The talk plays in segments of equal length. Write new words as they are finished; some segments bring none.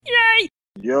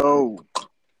Yo,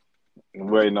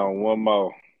 Waiting on one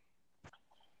more.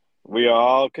 We are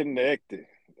all connected.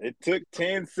 It took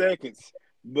 10 seconds,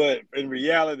 but in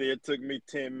reality, it took me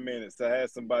 10 minutes. I had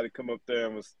somebody come up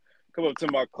to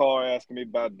my car asking me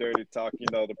about dirty talk,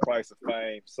 the price of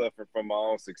fame, suffering from my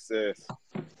own success.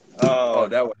 Oh, Um,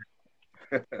 that was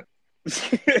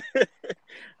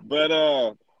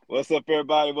but what's up,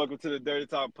 everybody? Welcome to the Dirty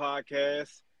Talk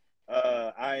podcast.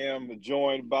 I am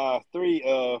joined by three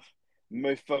of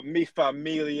mi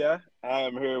familia. I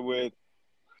am here with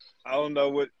I don't know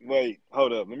what. Wait,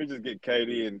 hold up. Let me just get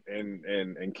Katie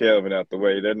and Kelvin out the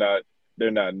way. They're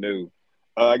not new.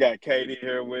 I got Katie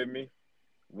here with me.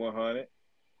 100.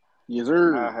 yes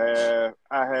sir.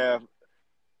 I have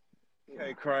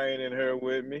K Crane in here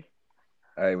with me,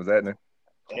 hey, was that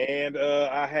and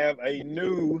I have a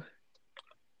new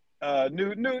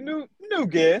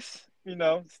guest.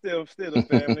 Still the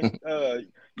family.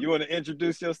 You want to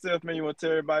introduce yourself, man? You want to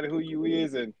tell everybody who you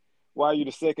is and why you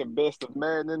the second best of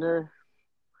Madden in here?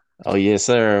 Oh yes,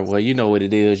 sir. Well, you know what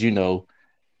it is.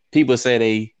 People say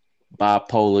they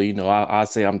bipolar. I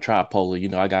say I'm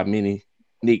tripolar. I got many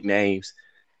nicknames,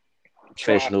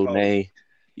 professional Tripolar. name.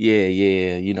 Yeah,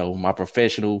 yeah. My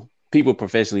professional people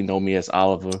professionally know me as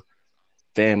Oliver.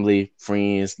 Family,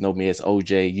 friends know me as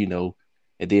OJ.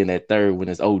 And then that third one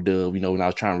is O Dub. When I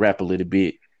was trying to rap a little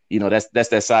bit. That's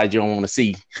that side you don't want to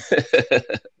see.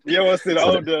 You want to see the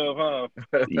so old dub, huh?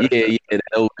 yeah, yeah, that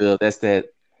O Dub. That's that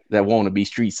want to be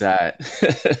street side.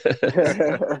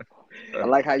 I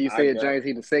like how you I said got. James.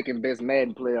 He the second best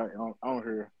Madden player on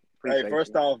here. Hey, Appreciate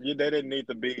first you. off, they didn't need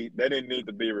to be. They didn't need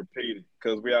to be repeated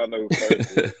because we all know who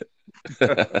first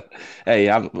is.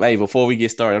 Hey, before we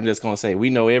get started, I'm just gonna say we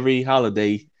know every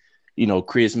holiday,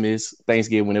 Christmas,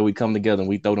 Thanksgiving, whenever we come together and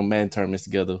we throw the man tournaments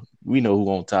together, we know who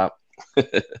on top.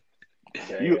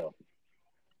 You,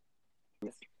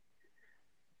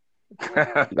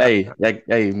 Damn.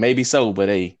 Hey, maybe so, but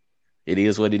hey, it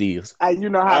is what it is. you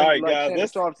know how All right, like guys. Shannon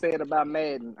Let's. Sharp said about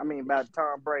Madden. I mean about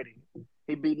Tom Brady.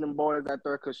 He beating them boys out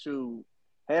there because shoot,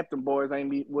 half them boys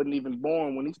wasn't even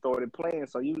born when he started playing.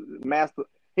 So you master.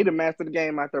 He the master of the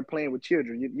game out there playing with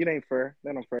children. You ain't fair.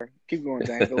 That ain't fair. Keep going,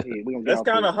 James. Go ahead. We gonna get That's off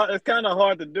kind this. of hard. It's kind of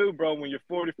hard to do, bro. When you're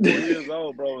 44 years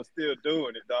old, bro, and still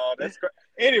doing it, dog. That's crazy.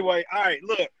 Anyway, all right.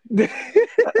 Look,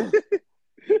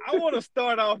 I want to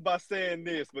start off by saying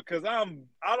this because I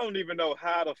don't even know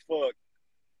how the fuck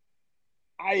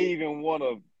I even want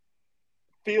to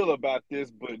feel about this,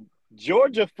 but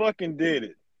Georgia fucking did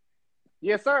it.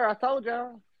 Yes, sir. I told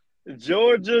y'all.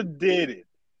 Georgia did it.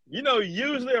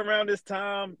 Usually around this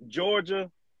time, Georgia,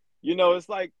 it's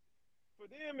like for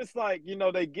them, it's like,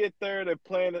 they get there, they're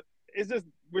playing it. It's just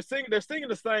they're singing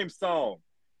the same song.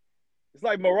 It's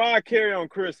like Mariah Carey on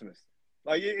Christmas.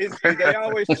 Like they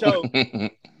always choke.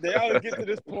 They always get to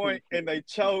this point and they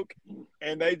choke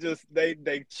and they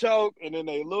choke and then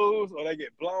they lose or they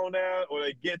get blown out or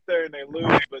they get there and they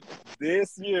lose. But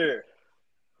this year,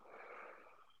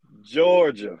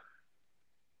 Georgia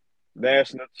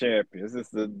national champions.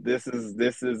 This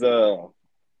is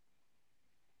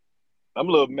I'm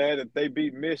a little mad that they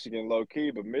beat Michigan low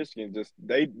key, but Michigan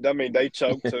they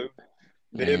choked too.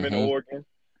 Them in hmm Oregon.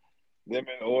 Them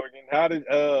in Oregon. How did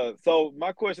so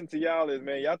my question to y'all is,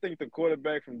 man, y'all think the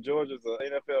quarterback from Georgia is an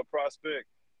NFL prospect?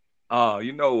 Oh,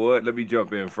 you know what? Let me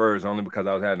jump in first, only because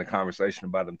I was having a conversation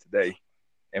about him today.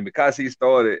 And because he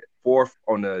started fourth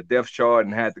on the depth chart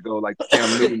and had to go like the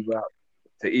Cam Newton route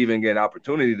to even get an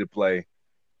opportunity to play,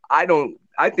 I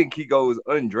think he goes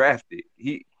undrafted.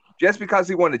 He just because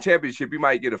he won the championship, he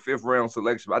might get a fifth round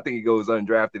selection. But I think he goes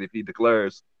undrafted if he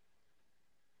declares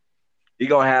he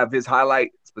gonna have his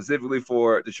highlight specifically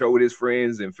for to show with his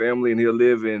friends and family, and he'll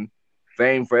live in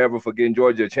fame forever for getting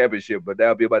Georgia a championship. But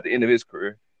that'll be about the end of his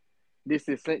career. This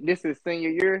is senior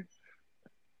year.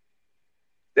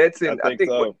 I Stetson, I think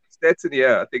think what so. Stetson,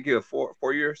 yeah, I think he's a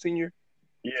four-year senior,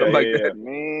 Yeah, something like yeah, that. yeah.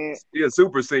 Man, He's a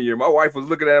super senior. My wife was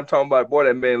looking at him talking about, boy,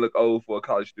 that man look old for a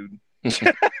college student.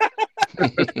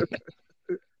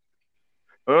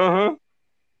 Uh-huh.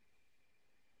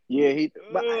 yeah, he.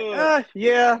 But Ugh.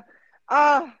 yeah,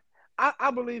 uh,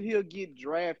 I believe he'll get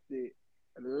drafted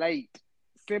late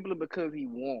simply because he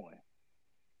won.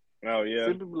 Oh yeah.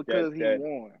 Simply That because he that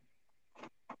won.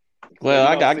 so well,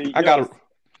 I got you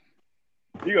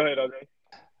go ahead, OJ.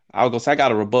 I was gonna say I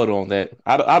got a rebuttal on that.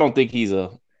 I don't think he's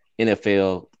a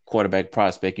NFL quarterback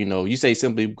prospect. You say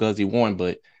simply because he won,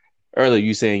 but earlier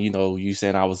you saying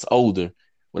I was older.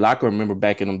 Well, I can remember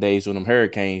back in them days when them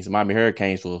hurricanes, Miami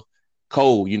Hurricanes were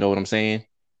cold. You know what I'm saying?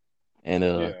 And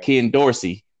Yeah. Ken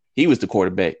Dorsey, he was the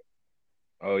quarterback.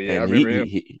 Oh yeah, I And remember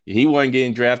him. he wasn't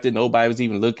getting drafted. Nobody was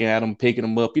even looking at him, picking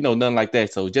him up, nothing like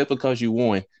that. So just because you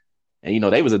won, and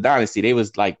they was a dynasty, they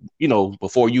was like,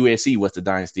 before USC was the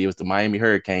dynasty, it was the Miami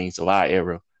Hurricanes of our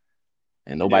era.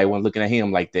 And nobody wasn't looking at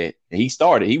him like that. And he was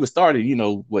started,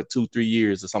 2-3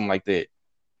 years or something like that.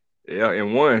 Yeah,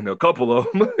 and won a couple of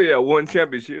them. Yeah, won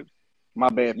championships. My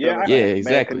bad, Yeah, fellas. Yeah, Bad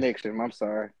exactly. connection. I'm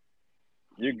sorry.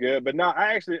 you're good. But no,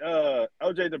 I actually,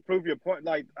 OJ, to prove your point,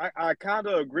 like I kind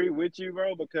of agree with you,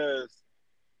 bro, because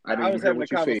I didn't I even was hear having a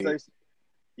what you said. conversation.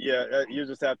 Yeah, you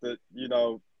just have to,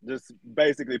 just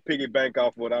basically piggyback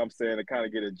off what I'm saying to kind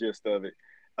of get a gist of it.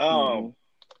 Mm-hmm.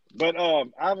 But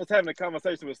I was having a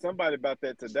conversation with somebody about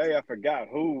that today. I forgot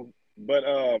who, but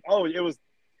oh, it was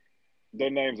their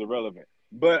names are relevant.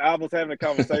 But I was having a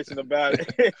conversation about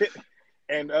it,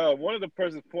 and one of the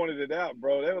persons pointed it out,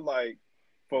 bro. They were like,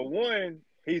 for one,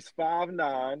 he's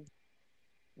 5'9",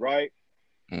 right?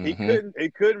 Mm-hmm. He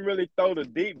couldn't really throw the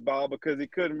deep ball because he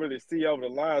couldn't really see over the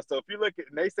line. So if you look at,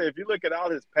 and they say if you look at all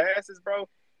his passes, bro,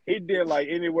 he did like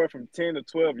anywhere from 10 to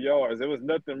 12 yards. It was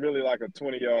nothing really like a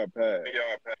 20-yard pass.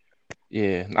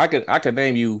 Yeah, I could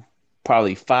name you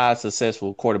probably 5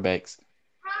 successful quarterbacks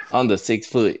under 6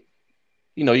 foot.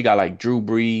 You got like Drew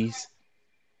Brees.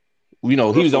 He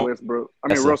was Russell on Westbrook. I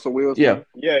mean passer. Russell Yeah, Wilson.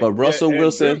 Yeah, but yeah, Russell and Drew,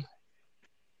 Wilson.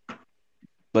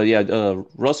 But yeah,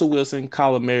 Russell Wilson,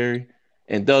 Kyler Murray,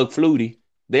 and Doug Flutie.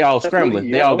 They all Flutie,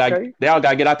 scrambling. They yeah, all got okay. they all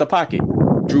got to get out the pocket.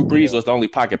 Drew Brees yeah. was the only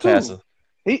pocket Too. passer.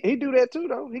 He do that too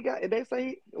though. He got they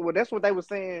say well that's what they were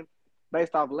saying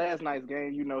based off last night's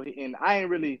game, and I ain't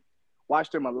really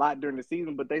watched him a lot during the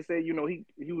season, but they said, he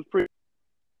was pretty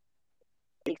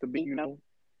to be,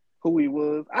 who he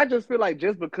was. I just feel like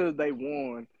just because they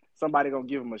won, somebody gonna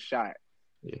give him a shot.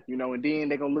 Yeah. And then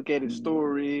they're gonna look at his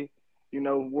story,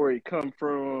 where he come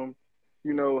from,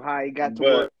 how he got to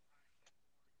But work.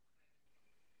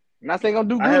 Not saying gonna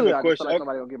do I have good. a I just feel question. like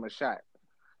somebody gonna give him a shot.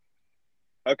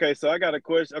 Okay, so I got a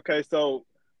question. Okay, so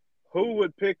who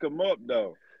would pick him up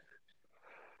though?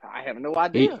 I have no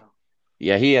idea.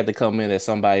 He he had to come in as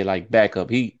somebody like backup.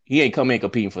 He ain't come in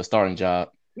competing for a starting job.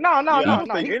 No, no, Yeah, I no, He don't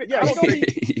no. think He any. yeah, I he don't gonna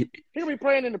think. be he'll be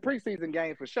playing in the preseason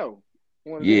game for sure.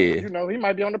 One of them. Yeah. He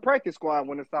might be on the practice squad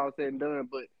when it's all said and done.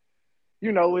 But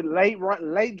with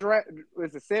late draft,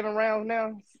 is it 7 rounds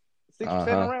now? 6 or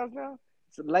 7 Uh-huh. rounds now.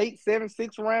 It's late 7,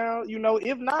 6 round.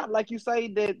 If not, like you say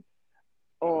that,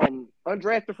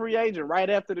 undrafted free agent right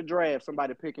after the draft,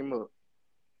 somebody pick him up.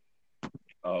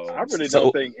 I really don't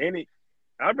So think any.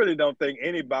 I really don't think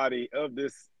anybody of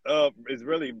this is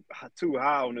really too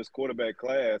high on this quarterback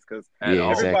class because At yeah,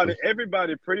 all. exactly.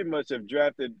 everybody pretty much have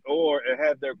drafted or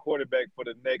have their quarterback for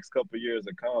the next couple of years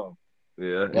to come.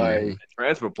 Yeah, Mm-hmm. Like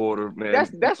transfer portal, man.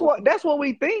 That's what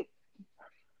we think,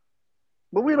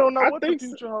 but we don't know I what the think so.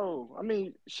 future holds. I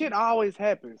mean, shit always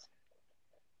happens.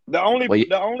 Well,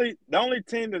 The only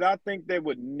team that I think they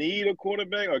would need a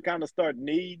quarterback or kind of start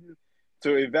needing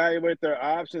to evaluate their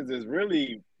options is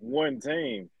really one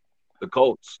team. The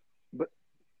Colts.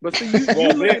 But see, you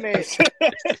Well, looking at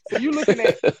so you looking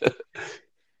at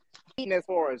as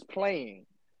far as playing.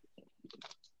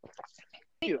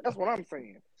 Yeah, that's what I'm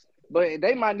saying. But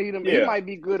they might need him. He yeah, might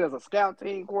be good as a scout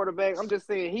team quarterback. I'm just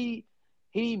saying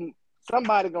he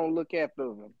somebody gonna look after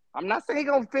him. I'm not saying he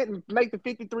gonna fit and make the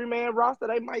 53-man roster.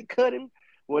 They might cut him,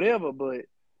 whatever. But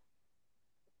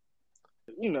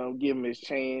give him his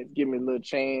chance. Give him a little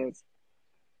chance.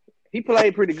 He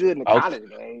played pretty good in the okay. college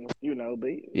game, but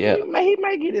Yeah. he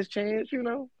may get his chance.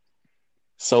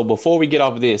 So before we get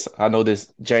off of this, I know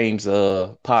this James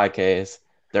podcast,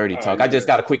 Dirty oh, Talk. you I just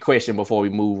good. got a quick question before we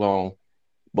move on.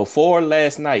 Before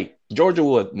last night, Georgia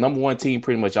was #1 team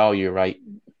pretty much all year, right?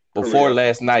 Before Correct.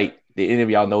 last night, did any of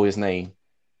y'all know his name?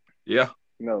 Yeah.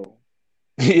 No.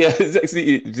 Yeah,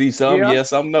 see some, Yeah. yes,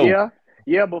 some no.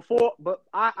 Yeah. Before, but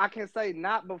I can say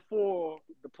not before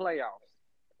the playoffs.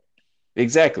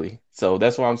 Exactly. So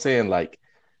that's what I'm saying. Like,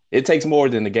 it takes more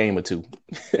than a game or two.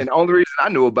 And the only reason I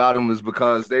knew about him was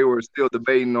because they were still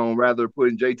debating on whether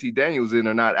putting JT Daniels in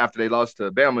or not after they lost to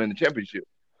Bama in the championship.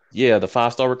 Yeah, the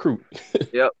 5-star recruit.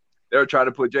 Yep. They were trying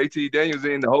to put JT Daniels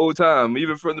in the whole time,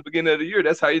 even from the beginning of the year.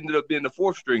 That's how he ended up being the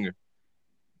fourth stringer.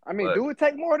 I mean, But do it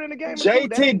take more than a game or two?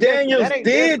 JT Daniels That ain't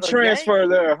just did a game. transfer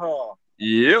there, huh?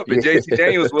 yep, and Yeah. JT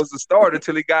Daniels was the starter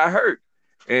until he got hurt.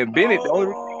 And Bennett, the only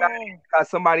reason he got Oh, because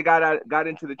somebody got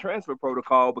into the transfer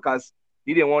protocol because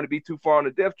he didn't want to be too far on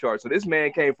the depth chart. So this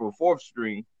man came from fourth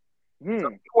string. So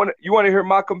you want to hear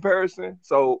my comparison?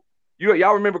 So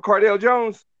y'all remember Cardell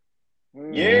Jones?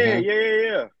 yeah, Mhm.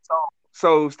 yeah.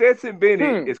 So Stetson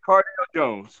Bennett is Cardell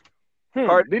Jones.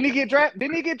 Didn't he get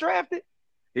drafted?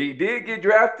 He did get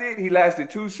drafted. He lasted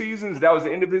 2 seasons. That was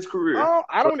the end of his career. Oh,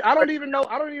 I don't even know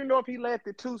if he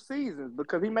lasted 2 seasons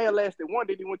because he may have lasted one.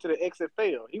 Then he went to the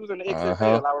XFL. He was in the Uh-huh.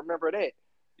 XFL. I remember that.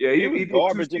 Yeah, He he was did 2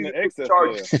 garbage in the seasons with the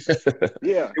Chargers. XFL.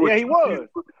 Yeah, It was yeah, he 2 seasons was.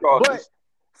 with the But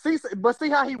Chargers. see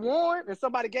how he won and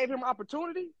somebody gave him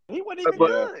opportunity. He wasn't even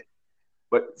But Yeah.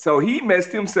 good. so he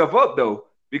messed himself up though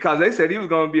because they said he was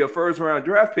going to be a first round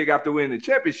draft pick after winning the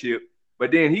championship.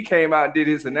 But then he came out and did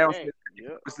his Did that? announcement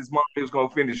Yep. his mom he was going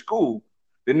to finish school.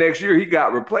 The next year he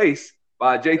got replaced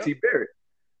by Yep. JT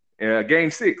Barrett. Game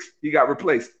 6 he got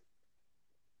replaced,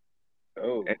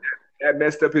 Oh. and that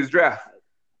messed up his draft.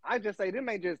 I just say them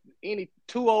ain't just any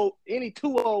two old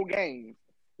games.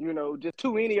 Just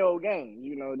two any old games.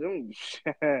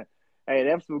 Them. Hey,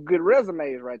 that's some good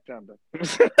resumes right there.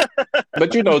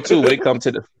 But too, when it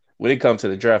comes to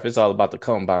the draft, it's all about the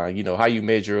combine. How you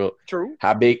measure up, True.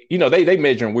 how big. They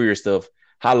measuring weird stuff.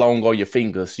 How long are your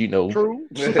fingers? True.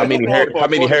 How many Long for a how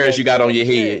many hairs you got quarterback, on your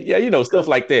head? Yeah. Yeah, stuff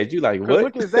like that. You like Because what?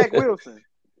 look at Zach Wilson.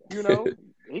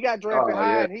 He got drafted Oh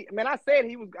high, yeah, and I said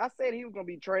he was gonna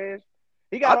be trash.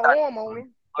 He I got an thought arm on him, he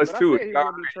was but I too. said he was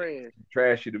gonna be trash.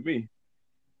 Trashy to me.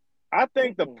 I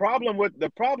think the Mm-mm. problem with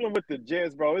the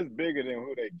Jets, bro, is bigger than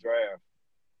who they draft.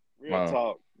 Real Wow.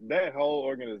 talk. That whole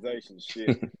organization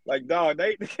shit. Like, dog,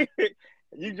 they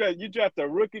you draft a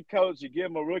rookie coach, you give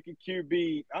him a rookie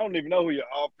QB. I don't even know who your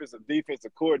offensive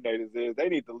defensive coordinators is. They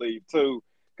need to leave too.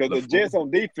 Because the Jets on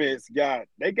defense got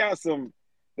some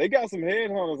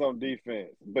headhunters on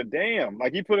defense. But damn,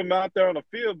 like you put them out there on the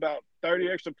field about 30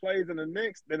 extra plays in the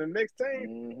next team.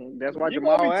 Mm-hmm. That's why You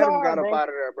gonna Jamal be Adams got tired, up bro. out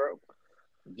of there, bro.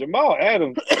 Jamal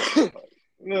Adams.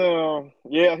 No,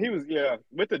 yeah, he was. Yeah,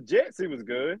 with the Jets, he was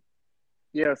good.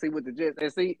 Yeah, see with the Jets,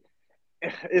 and see,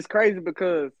 it's crazy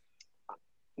because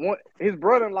his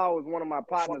brother-in-law was one of my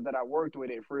partners that I worked with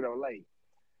at Frito Lay.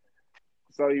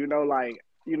 So I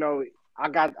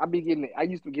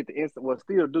used to get the inside, well,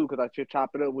 still do because I should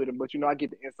chop it up with him, but I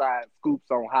get the inside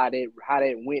scoops on how that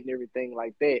went and everything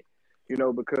like that.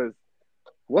 Because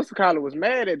what's the caller was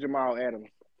mad at Jamal Adams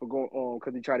for going on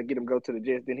because he tried to get him to go to the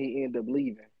Jets, then he ended up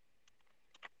leaving.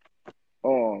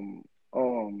 Um,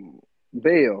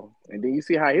 Bell, and then you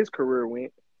see how his career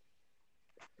went.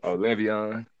 Oh,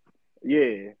 Le'Veon.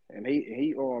 Yeah, and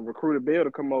he recruited Bell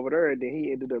to come over there, and then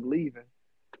he ended up leaving.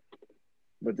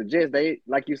 But the Jets, they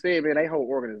like you said, man, they whole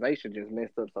organization just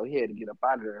messed up, so he had to get up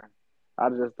out of there. I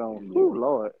just don't. Yeah. Oh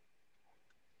Lord,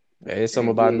 Yeah, it's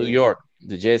something about New Yeah. York,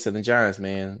 the Jets and the Giants,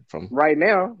 man. From right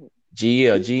now,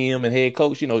 GM and head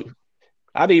coach. I didn't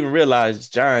even realize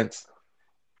Giants.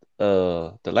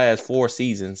 The last 4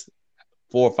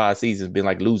 or 5 seasons, been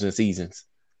like losing seasons.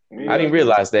 I didn't Yeah,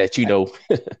 realize that.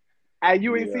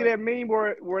 you ain't see yeah. that meme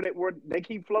where they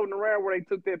keep floating around where they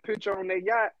took that picture on their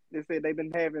yacht. They said they done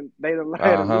had a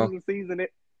Uh-huh. losing season. They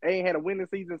ain't had a winning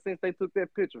season since they took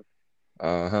that picture.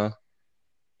 Uh-huh.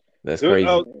 That's Dude,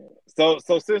 crazy.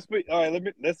 so since we all right,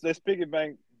 let's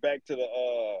piggyback back to the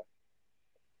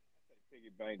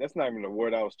piggyback. That's not even the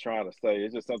word I was trying to say.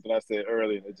 It's just something I said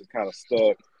earlier and it just kind of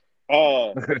stuck.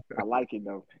 I like it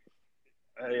though.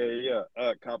 Yeah,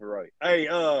 copyright. Hey,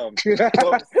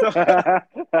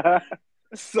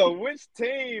 so which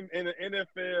team in the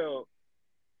NFL,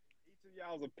 each of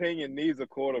y'all's opinion, needs a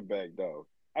quarterback though?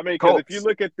 I mean, because if you Colts.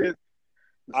 look at this,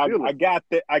 I got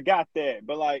that.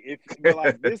 But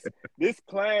this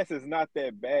class is not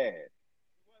that bad.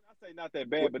 Well, I say not that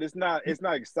bad, but it's not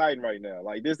exciting right now.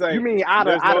 Like this ain't. You mean out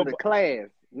There's of no. the class,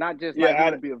 not just Yeah, like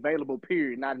who will be available.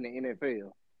 Period. Not in the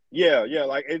NFL. Yeah.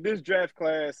 Like in this draft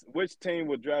class, which team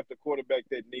would draft a quarterback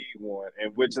that need one,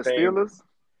 and which The team? Steelers.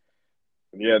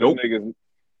 Yeah, them Nope. niggas.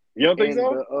 You don't think And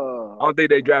so? I don't think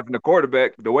they drafting a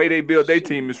quarterback. The way they build their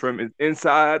team is from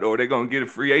inside, or they're gonna get a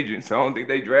free agent. So I don't think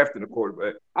they drafting a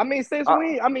quarterback. I mean, since Uh,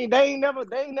 when? I mean, they ain't never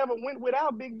went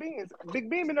without Big Ben. Big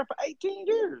Ben been there for 18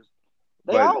 years.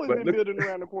 They but always but been look, building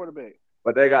around the quarterback.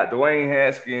 but they got Dwayne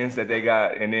Haskins that they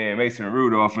got, and then Mason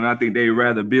Rudolph, and I think they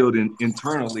rather build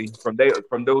internally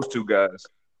from those two guys,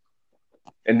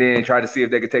 and then try to see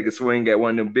if they could take a swing at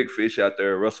one of them big fish out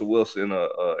there, Russell Wilson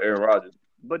or Aaron Rodgers.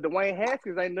 But Dwayne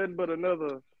Haskins ain't nothing but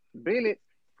another Bennett,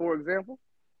 for example.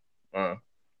 Uh,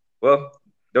 well,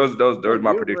 those They are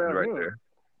my built predictions around right him. there.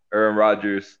 Aaron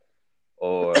Rodgers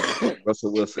or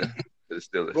Russell Wilson to the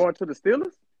Steelers. Going to the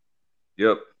Steelers?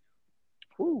 Yep.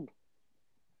 Whew.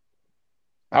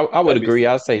 I would That'd be agree.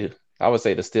 I would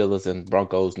say the Steelers and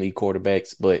Broncos need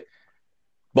quarterbacks, but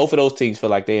both of those teams feel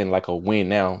like they're in like a win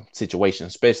now situation,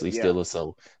 especially Yeah. Steelers.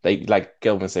 So they, like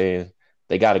Kelvin saying,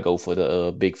 they got to go for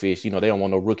the big fish. They don't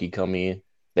want no rookie come in.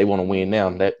 They want to win now.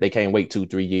 That they can't wait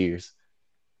 2-3 years.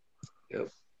 Yep.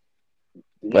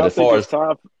 But Y'all as think far it's as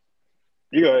time?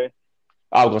 You go ahead.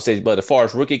 I was gonna say, but as far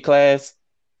as rookie class,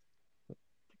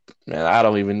 man, I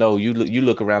don't even know. You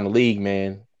look around the league,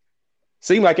 man.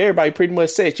 Seem like everybody pretty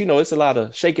much set. You know, it's a lot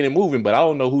of shaking and moving, but I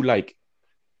don't know who like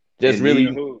just Indeed.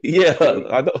 really. Who? Yeah, Who?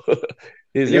 I know.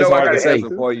 It's You it's know, I hard got to an say.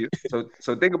 answer for you.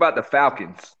 So think about the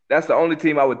Falcons. That's the only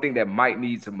team I would think that might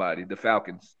need somebody. The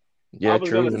Falcons. I Yeah, was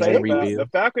gonna true. The And say they Texans. The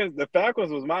rebuild. Falcons. The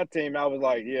Falcons was my team. I was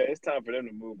like, yeah, it's time for them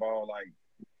to move on. Like,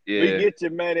 we Yeah. get you,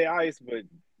 Matty Ice, but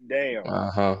damn,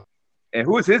 Uh-huh. And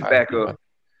who is his I, backup?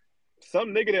 some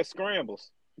nigga that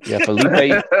scrambles yeah,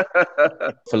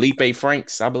 Felipe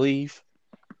Franks, I believe.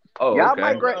 Oh, Y'all okay.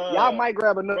 might from grab. Y'all might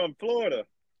grab another. from Florida.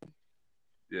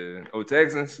 Yeah. Oh,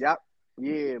 Texans. Y'all,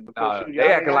 yeah, because shoot, They y'all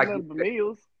ain't acting got like nothing but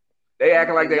Mills, they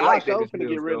acting like and they y'all like sure Davis finna get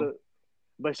Mills rid though. of.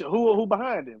 But who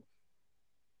behind him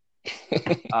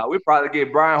We probably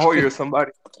get Brian Hoyer or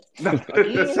somebody. No.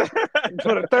 again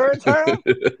for the third time?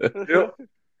 Yep.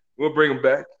 We'll bring him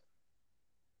back.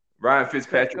 Ryan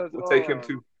Fitzpatrick. Because We'll take him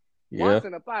too. Yeah.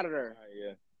 Watson up out of there.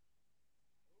 Yeah.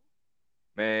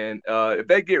 Man, if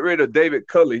they get rid of David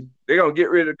Culley, they're gonna get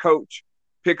rid of the coach,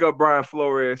 pick up Brian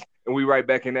Flores, and we right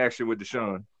back in action with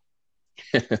Deshaun.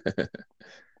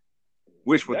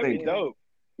 Wishful That'd be thinking. dope.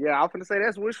 Yeah, I'm finna say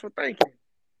that's wishful thinking.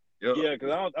 Yep. Yeah, because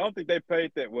I don't think they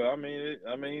paid that well. We ain't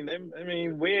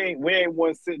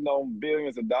one sitting on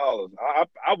billions of dollars.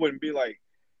 I wouldn't be like,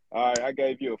 all right, I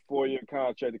gave you a 4-year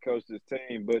contract to coach this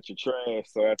team, but you're trash.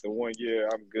 So after 1 year,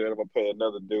 I'm good. I'm gonna pay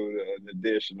another dude an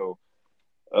additional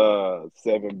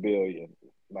 $7 billion.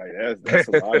 Like that's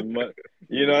a lot of money.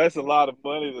 You know, that's a lot of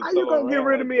money to How you throw gonna get around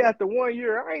rid of like me that. after 1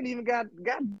 year? I ain't even got.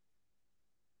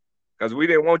 Because we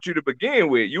didn't want you to begin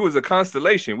with. You was a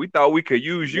constellation. We thought we could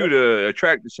use you Yep. to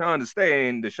attract Deshaun to stay,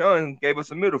 and Deshaun gave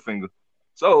us a middle finger.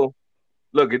 So,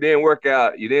 look, it didn't work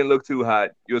out. You didn't look too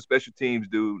hot. You're a special teams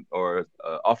dude or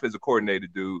offensive coordinator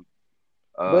dude.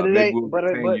 But it Maybe ain't. we'll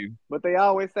retain you. But they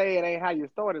always say it ain't how you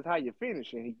start, it's how you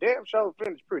finish. And he damn sure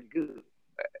finished pretty good.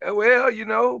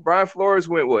 Well, Brian Flores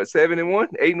went what 7-1,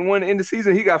 8-1 in the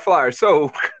season. He got fired.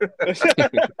 So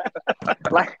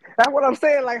Like that's what I'm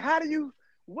saying. Like, how do you?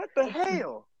 What the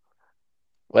hell?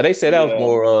 Well, they said that was Yeah.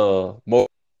 more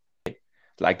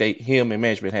like him and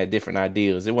management had different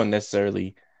ideas. It wasn't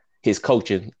necessarily his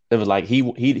coaching. It was like he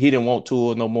didn't want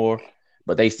Tua no more,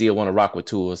 but they still want to rock with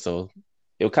Tua. So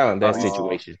it was kind of that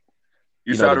situation.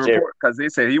 you The saw the Jerry, report because they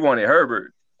said he wanted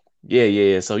Herbert.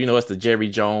 yeah. So it's the Jerry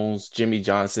Jones, Jimmy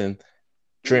Johnson,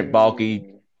 Trent Baalke,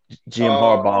 Mm. Jim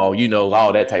Harbaugh. Oh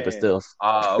All that type of man. stuff.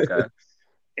 Okay.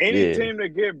 Any Yeah, team that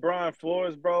get Brian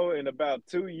Flores, bro, in about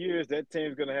 2 years, that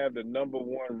team's gonna have the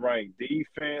 #1 ranked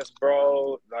defense,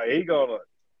 bro. Like he gonna,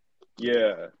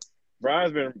 yeah.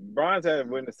 Brian's had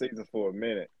winning seasons for a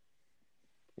minute.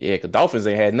 yeah. Because Dolphins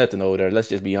ain't had nothing over there. Let's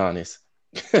just be honest.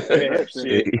 They have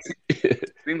Nothing.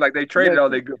 shit. Seems like they traded all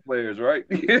their Nothing. good players, right?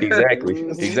 Exactly.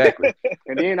 Mhm. Exactly.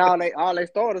 And then all they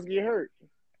starters get hurt.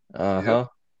 Uh-huh.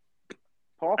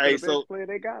 Parker, Hey, the so best player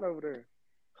they got over there.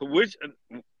 which,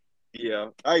 yeah.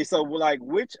 Hey, so like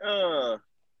which one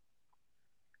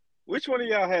of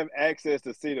y'all have access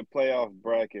to see the playoff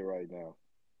bracket right now?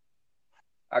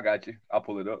 I got you. I'll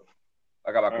pull it up.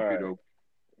 I got my All computer right, open.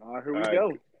 All right, here all we right.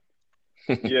 go.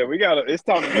 Yeah, we gotta. It's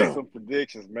time to make some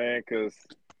predictions, man, because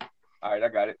All right, I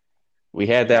got it. We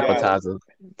had the we got it. appetizer.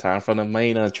 Time for the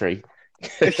main entree.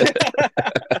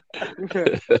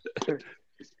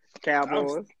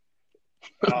 Cowboys.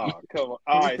 Oh, come on.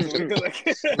 All right, so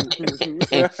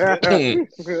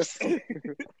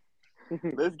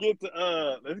let's get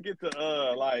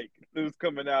to like who's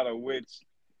coming out of which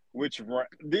round.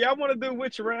 Do y'all want to do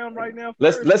which round right now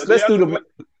let's first? let's Or do let's y'all do just the want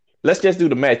let's just do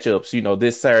the matchups.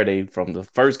 This Saturday from the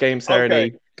first game okay.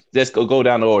 Saturday. Just go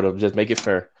down the order. Just make it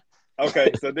fair.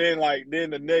 Okay, so then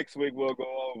the next week we'll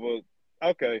go over.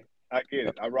 Okay, I get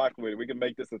it. I rock with it. We can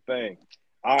make this a thing.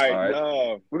 All All right,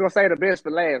 right. We're gonna say the best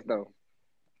for last though.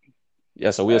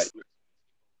 Yeah. So All we'll right.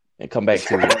 and come back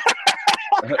to it.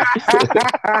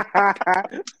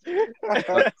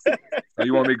 So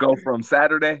you want me to go from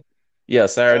Saturday? Yeah,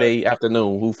 Saturday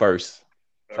afternoon. Who first?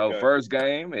 So okay. first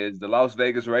game is the Las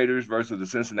Vegas Raiders versus the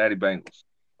Cincinnati Bengals.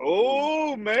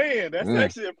 Oh man, that's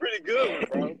actually a pretty good one,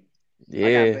 bro. I got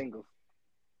Yeah. Bengals.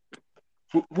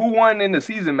 Who won in the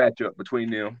season matchup between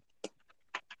them?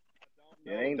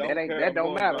 Don't care. That I'm don't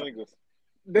going matter. Bengals.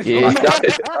 Yeah.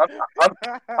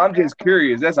 I'm just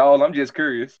curious. That's all. I'm just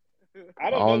curious. I I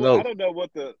don't don't know. I know. don't know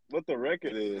what the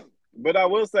record is, but I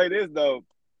will say this though.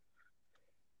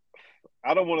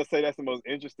 I don't want to say that's the most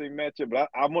interesting matchup, but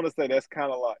I want to say that's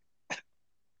kind of like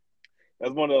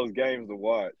that's one of those games to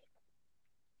watch.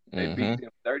 They Mm-hmm. beat them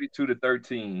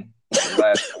 32-13 the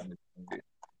last time.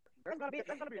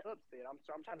 That's gonna be an upset.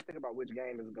 I'm trying to think about which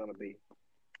game it's gonna be.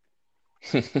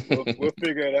 We'll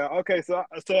figure it out. Okay, so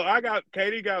I got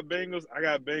Katie got Bengals. I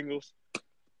got Bengals.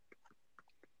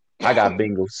 I got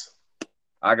Bengals.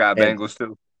 I got And Bengals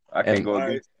too. I can't and go All right.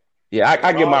 against. yeah,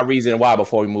 I give my Rob, reason why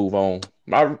before we move on.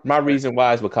 My reason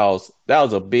why is because that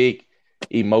was a big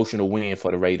emotional win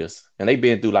for the Raiders, and they've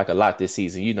been through like a lot this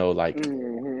season. You know, like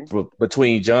Mm-hmm.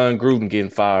 between John Gruden getting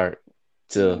fired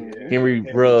to Mm-hmm. yeah, Henry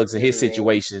Ruggs and his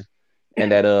situation,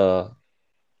 and that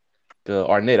the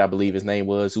Arnett, I believe his name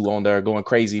was, who on there going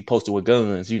crazy, posted with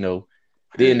guns. You know,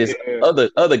 then this yeah,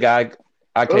 other guy,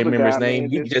 I can't Other remember his guy, name. man,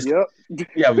 He just just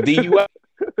yep. with DUI.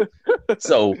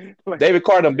 So Like, David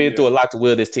Carter done been yeah, through a lot to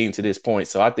will this team to this point.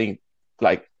 So I think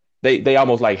like they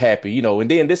almost like happy, you know. And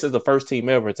then this is the first team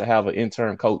ever to have an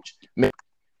interim coach.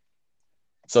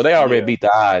 So they already yeah. beat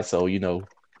the odds. So you know,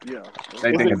 yeah,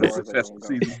 They It's how a think it's a good, far is that successful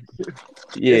gonna go? season.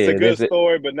 it's a yeah, good that's it.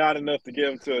 story, but not enough to get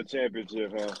them to a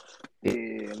championship, huh?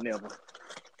 Yeah, never.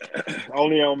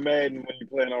 Only on Madden when you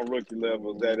playing on rookie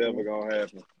level is that ever gonna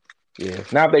happen. Yeah.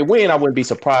 Now if they win, I wouldn't be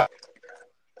surprised.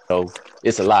 So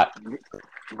it's a lot.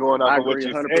 Going off I of what agree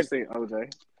you said, 100%,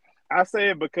 OJ. I say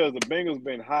it because the Bengals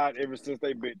been hot ever since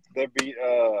they beat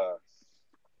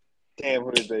damn,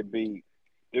 who did they beat?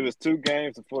 It was 2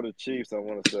 games before the Chiefs, I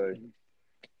want to say.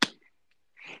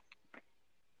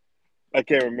 I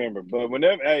can't remember, but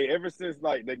whenever, ever since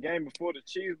like the game before the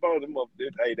Chiefs, bro, them up,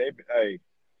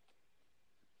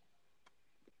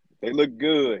 they look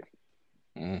good.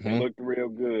 They Hmm. looked real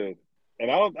good,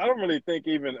 and I don't really think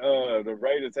even the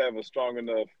Raiders have a strong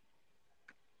enough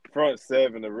front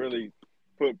seven to really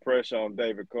put pressure on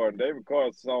David Carr. David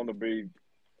Carr's shown to be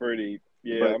pretty.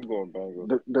 Yeah, But I'm going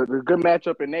Bengals. the good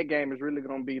matchup in that game is really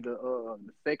gonna be the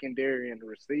secondary and the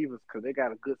receivers because they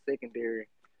got a good secondary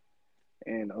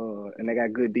and they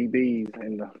got good DBs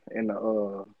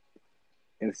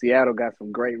and Seattle got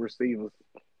some great receivers.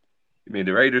 You mean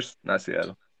the Raiders, not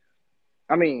Seattle?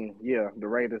 I mean, yeah, the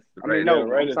Raiders. The I mean, Yeah, Raiders. the no, I'm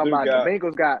Raiders talking do about the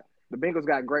got. Bengals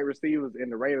got great receivers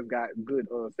and the Raiders got good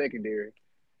secondary.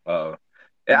 Uh,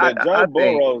 But I Joe think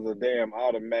Burrow's a damn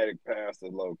automatic passer,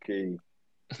 low key.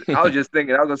 I was just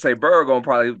thinking. I was gonna say Burrow gonna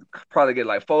probably get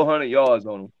like 400 yards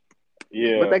on him. But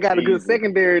Yeah, they got a good easy.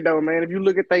 secondary though, man. If you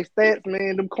look at their stats,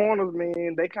 man, them corners,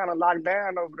 man, they kind of locked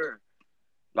down over there.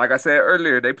 Like I said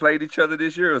earlier, they played each other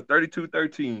this year. It was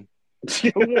 32-13.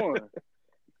 Who won?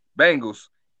 Bengals.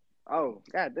 Oh,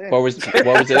 Where goddamn. was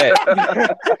it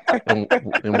at?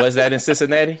 And was that in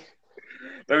Cincinnati?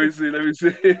 Let me see. Let me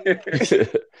see.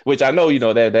 Which I know, you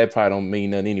know, that probably don't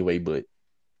mean nothing anyway, but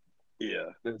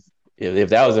Yeah. if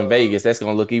that was in uh, Vegas, that's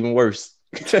gonna look even worse.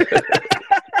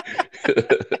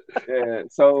 yeah.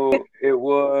 So it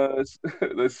was.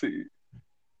 Let's see.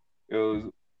 It was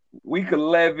week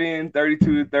 11,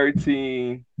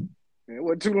 32-13. It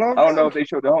wasn't too long I don't know ago. if they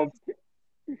showed the home.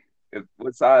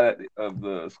 What side of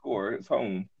the score? It's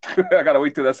home. I gotta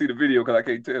wait till I see the video because I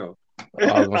can't tell. I was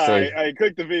All gonna right, say, hey,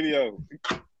 click the video.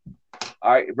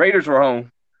 All right, Raiders were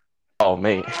home. oh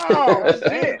man. Oh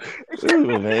shit!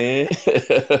 Ooh, man.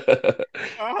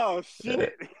 Oh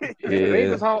shit! Yeah.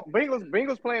 Bengals home.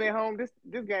 Bengals playing at home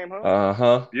this game, huh?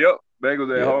 Uh-huh. Yep,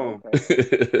 Bengals at Yeah. home. Oh,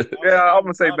 okay. Yeah, I'm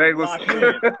gonna say I'm Bengals. locked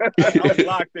in. I'm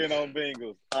locked in on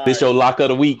Bengals. All This right. your lock of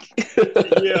the week.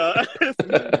 Yeah.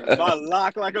 Mhm. My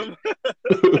lock like I'm.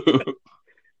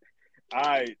 All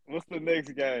right. What's the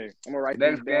next game? I'm gonna write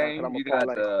these Next down because game, I'm a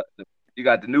you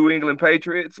got parlay. the New England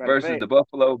Patriots Matter of versus fact, the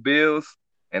Buffalo Bills,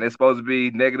 and it's supposed to be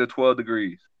negative 12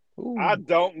 degrees. I Ooh.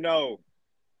 don't know.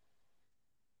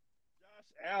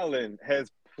 Josh Allen has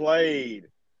played.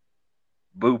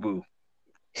 Boo boo.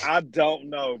 I don't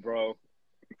know, bro.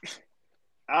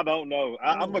 I don't know.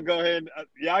 I'm gonna go ahead.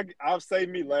 I'll save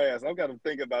me last. I've got to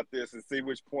think about this and see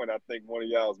which point I think one of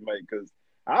y'all's make because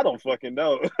I don't fucking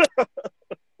know.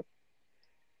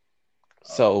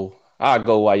 So I'll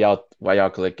go while y'all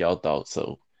collect y'all thoughts.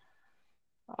 So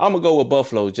I'm gonna go with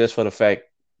Buffalo just for the fact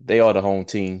they are the home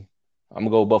team. I'm gonna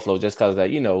go with Buffalo just because of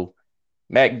that, you know,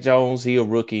 Mac Jones, he a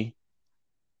rookie.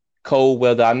 Cold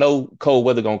weather. I know cold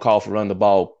weather gonna call for run the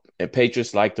ball, and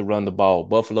Patriots like to run the ball.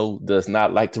 Buffalo does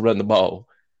not like to run the ball.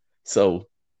 So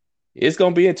it's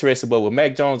gonna be interesting. But with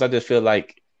Mac Jones, I just feel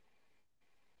like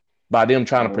by them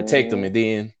trying to protect him, mm, and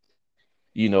then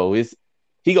you know, it's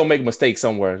he gonna make a mistake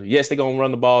somewhere. Yes, they're gonna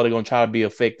run the ball, they're gonna try to be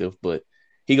effective, but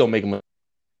he gonna make a mistake.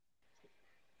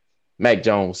 Mac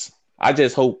Jones. I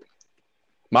just hope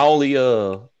my only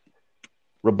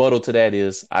rebuttal to that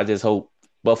is I just hope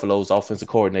Buffalo's offensive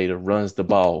coordinator runs the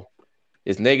ball.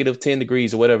 It's negative 10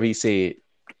 degrees or whatever he said.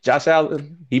 Josh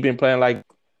Allen, he been playing like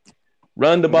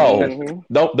run the ball. mhm.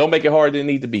 Don't make it harder than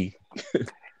it need to be.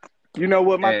 You know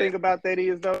what my And thing about that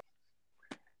is though?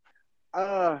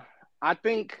 I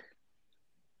think.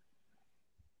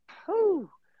 Whew,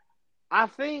 I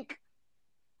think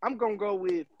I'm gonna go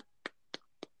with.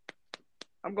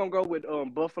 I'm gonna go with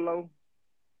Buffalo.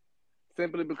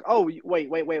 Simply because. Oh, wait.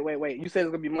 You said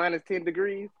it's gonna be -10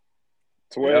 degrees,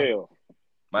 Yeah, 12.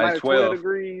 -12. -12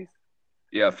 degrees.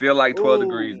 Yeah, feel like 12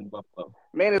 degrees in Ooh, Buffalo.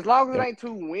 man, as long as it Yep. ain't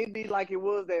too windy like it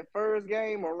was that first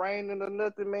game or raining or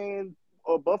nothing, man,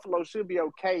 or Buffalo should be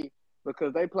okay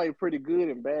because they play pretty good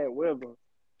in bad weather.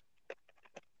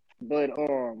 But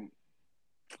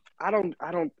I don't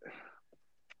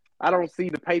see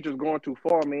the Patriots going too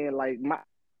far, man. Like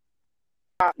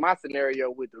my scenario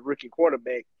with the rookie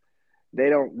quarterback, they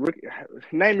don't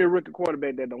name me a rookie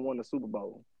quarterback that don't won the Super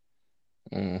Bowl.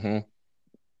 Mm-hmm.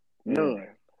 None.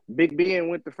 Big Ben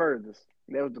went the furthest.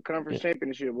 That was the conference Yeah.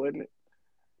 championship, wasn't it?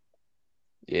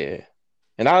 Yeah.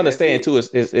 And I That's understand it. too.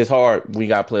 It's hard. We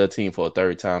got to play a team for a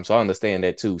third time, so I understand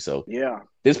that too. So Yeah.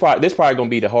 this probably gonna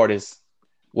be the hardest.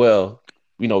 Well,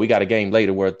 we got a game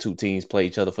later where two teams play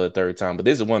each other for the third time, but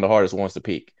this is one of the hardest ones to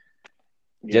pick,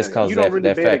 just Yeah. cause You don't that really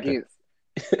that bet factor.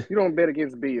 against you don't bet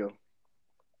against Bill,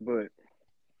 but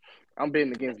I'm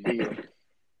betting against Bill.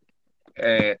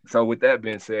 And so with that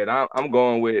being said, I'm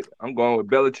going with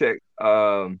Belichick.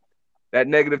 That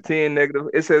 -10, negative.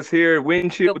 It says here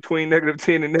wind chill between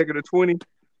 -10 and -20,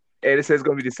 and it says it's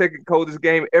gonna be the second coldest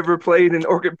game ever played in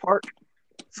Orchid Park.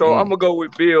 So I'm Mm. gonna go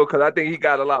with Bill because I think he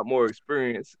got a lot more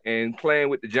experience and playing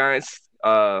with the Giants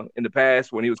in the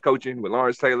past when he was coaching with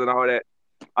Lawrence Taylor and all that.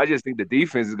 I just think the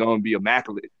defense is gonna be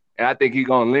immaculate, and I think he's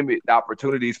gonna limit the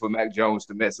opportunities for Mac Jones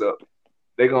to mess up.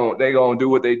 They gonna do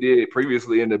what they did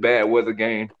previously in the bad weather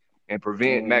game and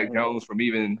prevent Mac Hmm. Jones from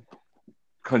even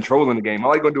controlling the game.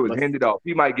 All he gonna do is But hand it off.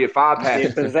 He might get 5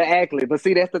 passes. exactly. But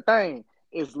see, that's the thing.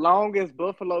 As long as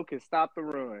Buffalo can stop the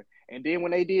run, and then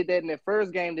when they did that in their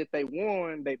first game that they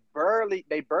won, they barely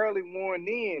won.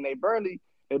 They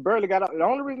barely got out. The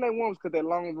only reason they won was because that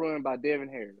long run by Devin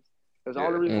Harris. That's the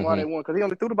only Yeah. reason why Hmm. they won because he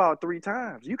only threw the ball 3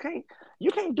 times. You can't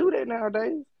do that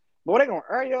nowadays. Boy, they gonna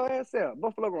air your ass out.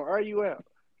 Buffalo gonna air you out.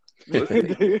 We'll see.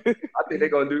 I think they're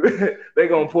gonna do. They're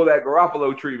gonna pull that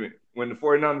Garoppolo treatment when the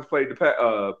 49ers played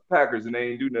the Packers and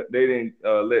they didn't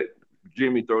let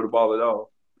Jimmy throw the ball at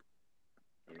all.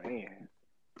 Man,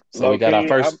 So we Low got our key,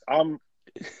 first. I'm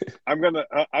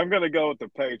gonna go with the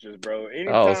Patriots, bro. Oh,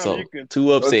 Anytime you so can,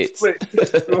 two upsets. Split.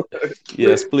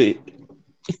 Yeah, Split. split.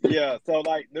 yeah. So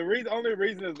like only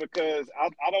reason is because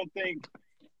I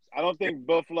don't think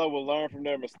Buffalo will learn from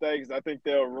their mistakes. I think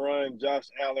they'll run Josh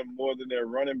Allen more than their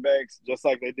running backs, just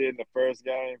like they did in the first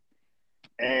game.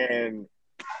 And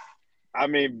I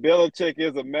mean, Belichick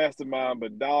is a mastermind,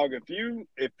 but dog, if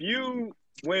you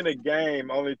win a game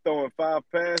only throwing 5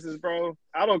 passes, bro,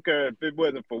 I don't care if it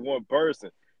wasn't for one person.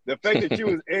 The fact that you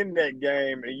was in that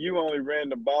game and you only ran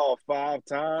the ball 5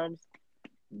 times,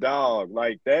 dog,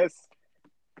 like that's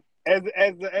as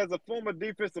a former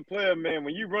defensive player, man,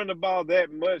 when you run the ball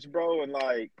that much, bro, and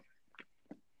like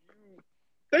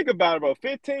think about it, bro.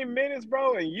 15 minutes,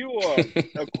 bro, and you are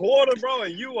a quarter, bro,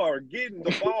 and you are getting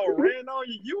the ball ran on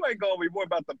you. You ain't gonna be worried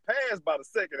about the pass by the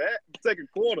second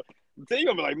quarter. So you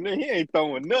gonna be like, man, he ain't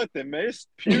throwing nothing, man. It's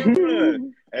pure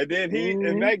run. And then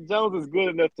Mhm. Mac Jones is good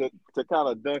enough to kind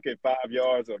of dunk it 5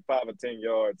 yards or 5 or 10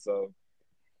 yards. So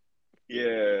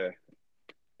yeah,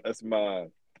 that's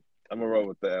mine. I'm gonna roll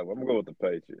with that. I'm gonna go with the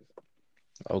Patriots.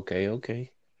 Okay,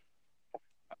 okay. All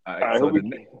All right. right, who So we?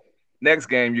 the next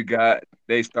game you got,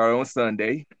 they start on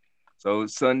Sunday. So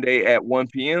Sunday at 1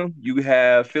 p.m. you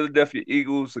have Philadelphia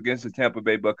Eagles against the Tampa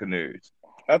Bay Buccaneers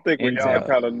I think we in all Tampa. Uh,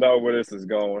 kind of know where this is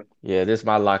going. yeah, this is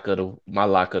my lock of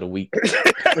the week.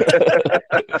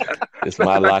 It's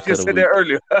my I lock of just the said that week.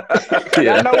 earlier.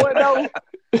 Y'all Yeah. know what though?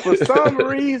 For some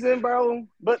reason, bro.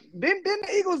 But didn't the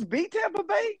Eagles beat Tampa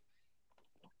Bay?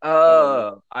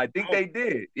 I think I they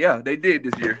did. Yeah, they did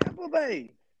this year. Tampa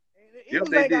Bay. And the Yep, Eagles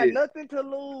they ain't got did. nothing to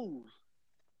lose.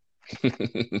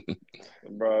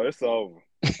 Bro, it's over.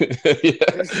 Yeah.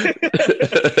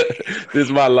 This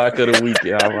is my lock of the week.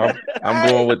 Yeah, I'm Hey,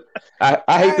 going with.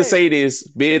 I hate to hey. say this,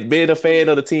 being a fan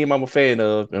of the team I'm a fan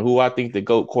of, and who I think the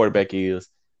GOAT quarterback is.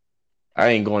 I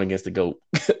ain't going against the GOAT.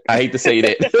 I hate to say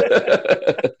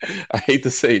that. I hate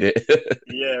to say that.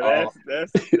 Yeah, Uh,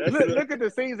 that's Look, a look at the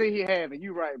season he having.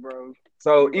 You right, bro.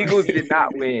 so You right. Eagles did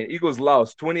not win. Eagles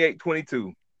lost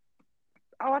 28-22.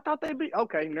 Oh, I thought they beat.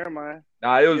 Okay, never mind.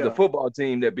 Nah, it was the Yeah, football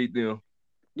team that beat them.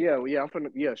 yeah. I'm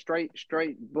finna. Yeah, straight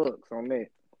books on that.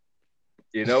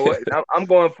 You know what? I'm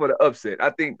going for the upset. I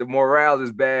think the morale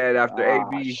is bad after Ah,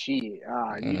 AB. shit.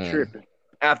 Ah, you Mm. tripping?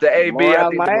 After AB, I Morale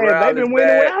think my the ass. They morale is been winning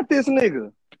bad. without this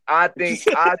nigga.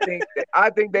 I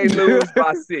think they lose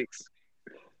by 6.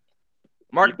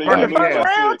 Mark think In me the I lose first by down.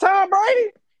 round, 6? Tom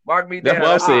Brady. Mark me That's down.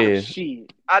 what I'm I think, saying.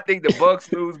 Shit. I think the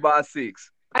Bucks lose by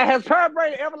 6. Has Tom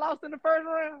Brady ever lost in the first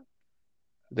round?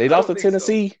 They I lost don't to think so.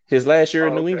 Tennessee his last year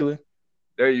in Oh, New okay. England,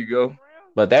 There you go.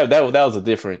 but that was a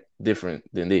different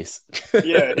than this.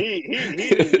 Yeah, he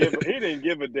didn't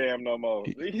give a damn no more.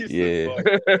 He said, Yeah. "Fuck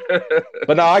it."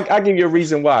 But no, I give you a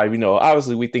reason why. You know,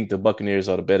 obviously we think the Buccaneers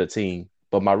are the better team,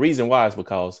 but my reason why is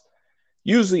because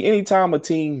usually anytime a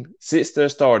team sits their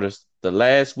starters the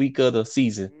last week of the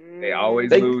season, They always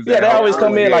they lose they at always home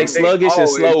come in like again. They sluggish and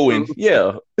always slow lose. and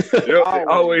yeah, Yep, they Always.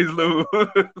 always lose.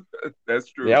 That's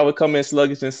they true. always come in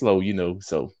sluggish and slow. You know,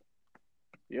 so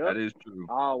Yep. That is true.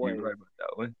 You're Always. right about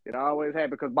that one. It always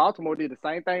happened because Baltimore did the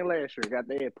same thing last year. Got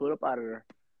their head put up out of there.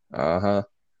 uh-huh.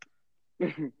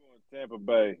 Tampa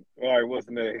Bay. All right, what's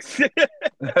next? Skip.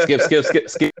 That's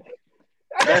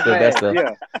That's last. the Yeah.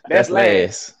 that's That's last.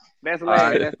 last. That's All last.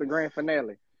 right. That's the grand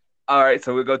finale. All right,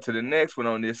 so we'll go to the next one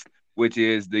on this, which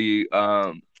is the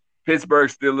Pittsburgh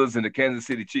Steelers and the Kansas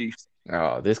City Chiefs.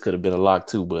 Oh, this could have been a lock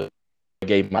too, but I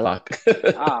gave my lock.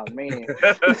 Oh man.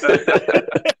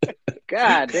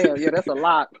 God damn. Yeah, that's a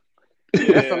lock. That's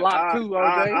a Yeah, lock too,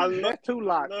 OJ. I That's two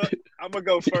locks. I'm gonna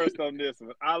go first on this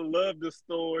one. I love the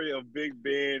story of Big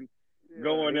Ben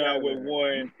going out with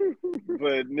one,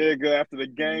 but nigga, after the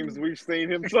games we've seen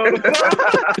him so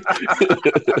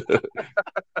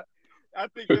I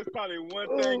think there's probably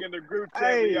one thing in the group chat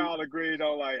Hey. we all agreed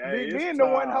on, like, hey, Big it's Ben time. the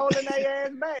one holding their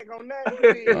ass back on that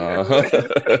shit. Uh-huh.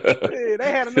 Yeah, they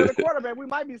had another quarterback. We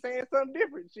might be saying something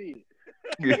different shit.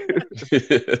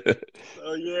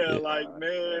 So yeah, like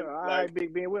man, All like right,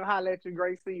 Big Ben, we'll holler at you.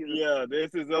 Great season. yeah,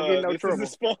 this is Don't get no this trouble. is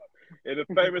as far in the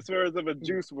famous words of a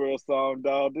Juice World song,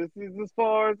 dog. This is as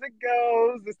far as it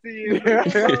goes. This is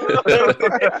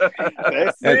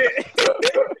that's it.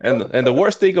 and the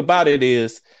worst thing about it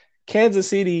is Kansas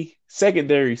City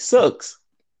secondary sucks.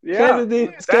 Yeah.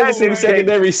 Kansas City nigga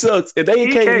secondary sucks, and they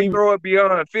He can't can't even. throw it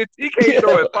beyond 50. He can't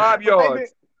throw it 5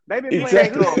 yards. They been He playing can't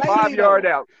Exactly. throw good a 5 lately, yard though.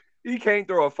 out. He can't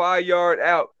throw a 5 yard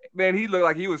out. Man, he looked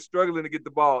like he was struggling to get the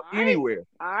ball anywhere.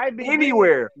 All right, Big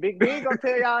Anywhere. Ben. Big Ben gonna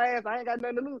tell y'all ass I ain't got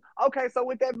nothing to lose. Okay, so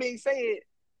with that being said,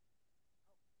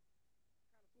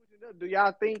 do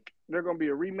y'all think they're gonna be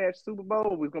a rematch Super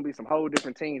Bowl? Or it's gonna be some whole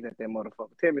different teams at that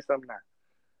motherfucker? Tell me something now.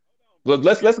 Look,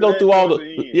 let's go through all the.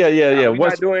 Yeah. We're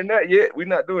not doing that yet. We're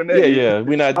not doing that yet. Yeah.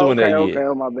 We're not doing that yet. Okay.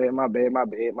 Oh, my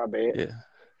bad. Yeah.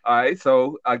 All right,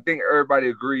 so I think everybody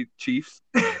agreed Chiefs.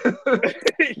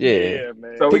 Yeah,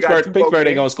 man. So we got Pittsburgh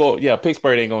ain't gonna score. Yeah,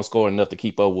 Pittsburgh ain't gonna score enough to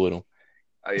keep up with them.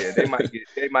 Oh yeah,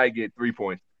 they might get 3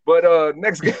 points. But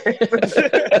next game,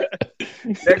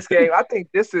 I think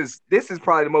this is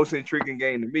probably the most intriguing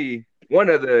game to me. One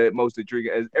of the most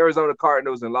intriguing is Arizona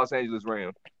Cardinals and Los Angeles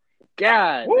Rams.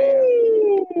 God damn.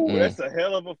 Woo! That's a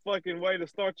hell of a fucking way to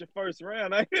start your first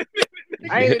round. Ain't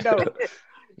it though?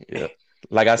 Yeah.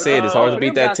 Like I said, it's hard to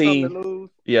beat that team. To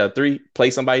Yeah,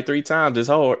 play somebody 3 times. It's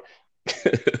hard.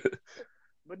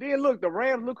 But then look, the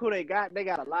Rams, look who they got. They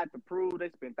got a lot to prove. They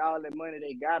spent all that money.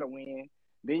 They gotta win.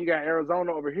 Then you got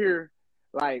Arizona over here.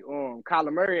 Like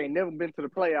Kyler Murray ain't never been to the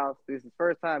playoffs. This is his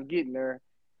first time getting there.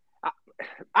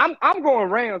 I'm going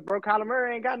Rams, bro. Kyler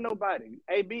Murray ain't got nobody.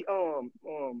 AB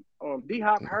D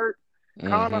Hop hurt.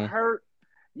 Connor hurt.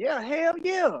 Yeah, hell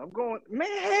yeah. I'm going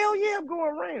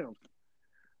Rams.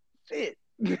 Shit.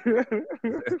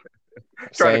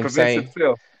 Trying to convince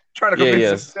himself.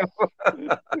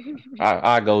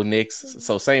 I go Knicks.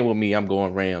 So same with me. I'm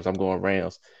going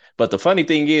Rams. But the funny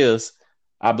thing is,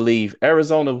 I believe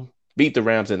Arizona beat the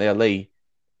Rams in LA,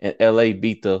 and LA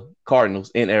beat the Cardinals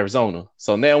in Arizona.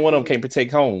 So now one of them can't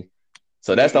protect home.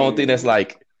 So that's the only thing that's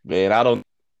like, man, I don't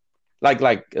like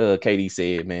KD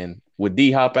said, man, with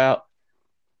D Hop out,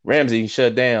 Ramsey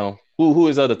shut down. Who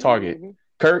is other target?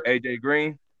 Kirk? AJ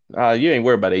Green. You ain't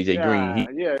worried about AJ Green.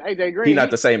 AJ Green. He not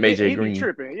the same AJ he Green. Be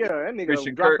tripping. Yeah, that nigga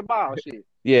Christian dropped Kirk. the ball. Shit.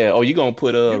 Yeah. Oh, you gonna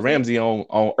put Ramsey on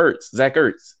Ertz, Zach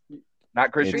Ertz,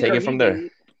 not Christian. And take it from there.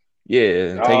 Yeah,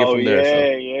 and take it from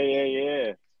there.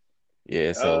 Yeah.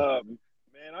 Yeah. So,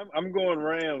 man, I'm going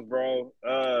Rams, bro. They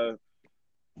got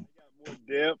more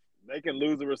depth. They can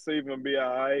lose a receiver and be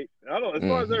all right. I don't. As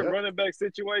far as their running back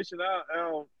situation, I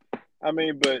don't. I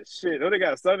mean, but shit, they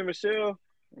got Sonny Michel.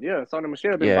 Yeah, Sonny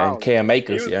Michel been yeah, balling. and Cam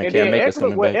Akers. and Cam Akers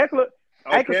coming back. Akers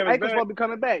supposed to be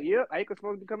coming back. Yep, Akers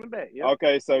supposed to be coming back. Yep.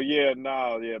 Okay, so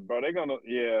bro, they're gonna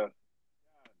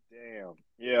damn.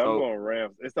 Yeah, I'm going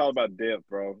Rams. It's all about depth,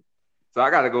 bro. So I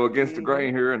got to go against the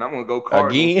grain here, and I'm going to go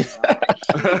Cardinals.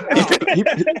 Again?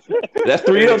 That's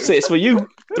 3 upsets for you.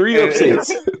 3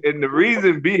 upsets. And the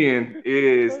reason being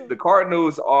is the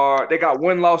Cardinals they got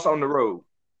 1 loss on the road,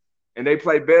 and they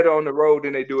play better on the road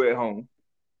than they do at home.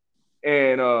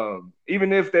 And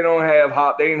even if they don't have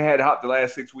Hop, they ain't had Hop the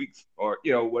last 6 weeks or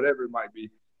whatever it might be.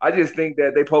 I just think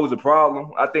that they pose a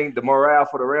problem. I think the morale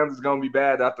for the Rams is going to be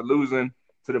bad after losing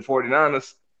to the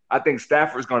 49ers. I think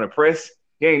Stafford's going to press.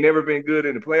 He ain't never been good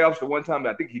in the playoffs. The one time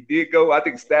I think he did go, I think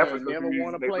He ain't Stafford's the never won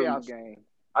reason a they playoff lose. game.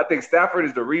 I think Stafford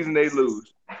is the reason they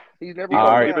lose. He's never He won All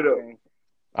a gonna right. give it playoff up. game.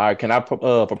 All right. Can I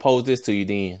propose this to you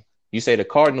then? You say the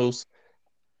Cardinals,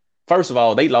 first of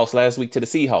all, they lost last week to the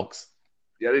Seahawks.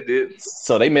 Yeah, they did.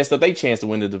 So they messed up their chance to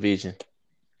win the division.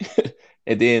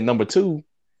 And then number two,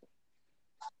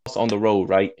 on the road,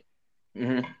 right?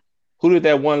 Mm-hmm. Who did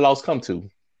that one loss come to?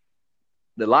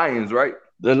 The Lions, right?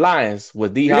 The Lions.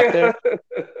 Was D Hop Yeah, there?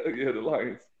 yeah, the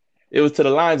Lions. It was to the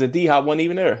Lions, and D Hop wasn't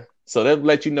even there. So that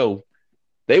let you know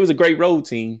they was a great road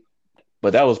team,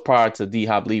 but that was prior to D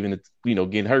Hop leaving,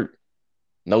 getting hurt.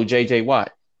 No JJ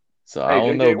Watt. So I Hey,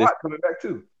 don't know J.J. this. Watt coming back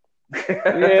too.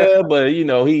 Yeah, but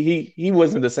he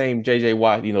wasn't the same JJ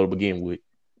Watt, to begin with.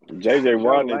 JJ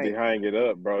Watt Sure need to ain't. hang it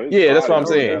up, bro. His Yeah, that's what body I'm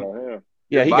Sure looking saying. out ain't. on him.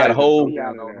 Yeah, His he got a body just whole broke He out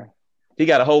down of on him. there. he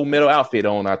got a whole metal outfit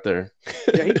on out there.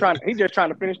 Yeah, he just trying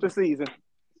to finish the season.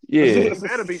 Yeah, He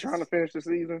better be trying to finish the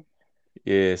season.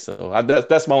 yeah. So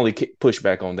that's my only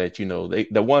pushback on that.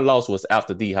 The one loss was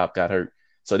after D Hop got hurt.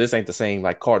 So this ain't the same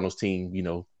like Cardinals team,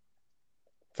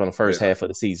 from the first Yeah. half of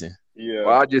the season. Yeah.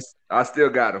 Well, I still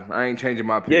got him. I ain't changing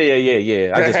my Yeah, pick. yeah, yeah,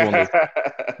 yeah. I just want to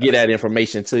get that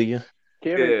information to you.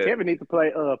 Yeah. Kevin needs to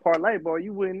play parlay, boy.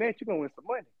 You win that, you gonna win some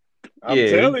money. I'm Yeah,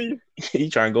 telling you. he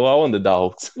trying to go all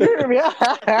underdogs. You hear me?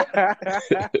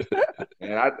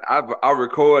 And I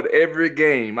record every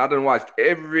game. I done watched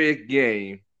every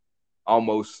game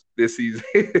almost this season.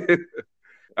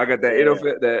 I got that Yeah.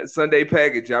 that Sunday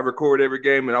package. I record every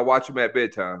game and I watch them at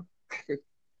bedtime.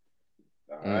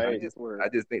 All Mm. right. I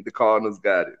just think the Cardinals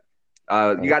got it.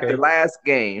 You got the Okay. last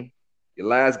game. Your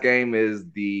last game is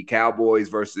the Cowboys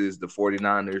versus the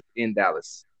 49ers in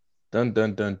Dallas. Dun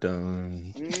dun dun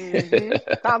dun.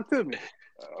 Talk to me.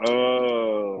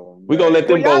 Oh We gonna let man.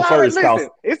 Well, them go y'all already first, Cause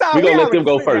listen. we We gonna let already them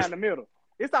go split down first. the middle.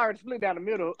 It's already split down the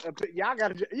middle. Y'all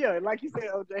gotta, like you said,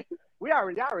 OJ. Y'all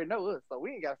already know us, so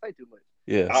we ain't gotta say too much.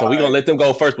 Yeah, so All we gonna right. let them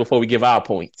go first before we give our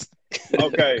points.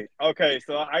 Okay. Okay.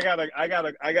 So I got a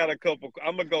couple.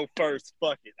 I'm gonna go first.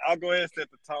 Fuck it. I'll go ahead and set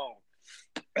the tone.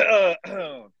 I'm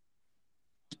gonna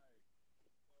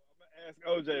ask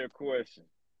OJ a question.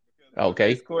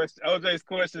 Okay. OJ's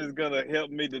question is gonna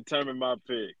help me determine my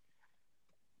pick.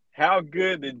 How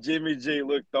good did Jimmy G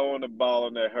look throwing the ball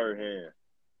in that hurt hand?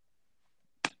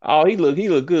 Oh, he look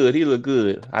good. He look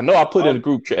good. I know I put in On, the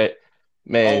group chat,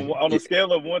 man. on a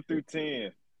scale of 1 through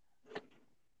 10.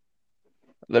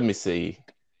 Let me see.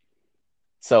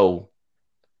 So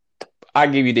I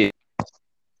give you this.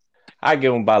 I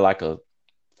give him by like a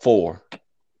 4.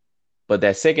 But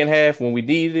that second half when we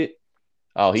needed it,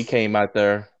 oh, he came out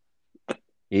there.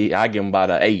 I give him about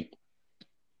an 8.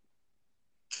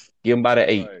 Give him about an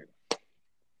 8. Right.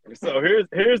 So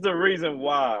here's the reason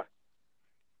why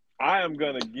I am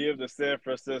gonna give the San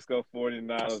Francisco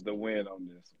 49ers the win on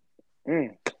this.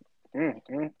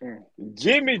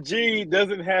 Jimmy G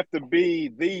doesn't have to be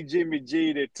the Jimmy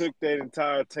G that took that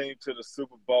entire team to the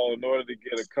Super Bowl in order to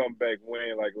get a comeback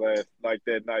win like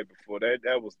that night before.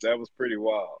 That was pretty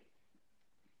wild.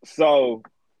 So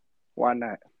Why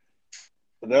not?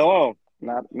 no,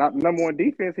 Not number one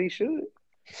defense. He should.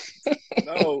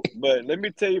 no, but let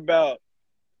me tell you about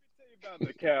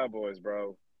the Cowboys,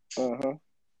 bro. Uh huh.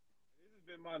 This has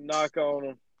been my knock on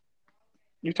them.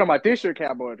 You talking about this year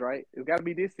Cowboys, right? It's got to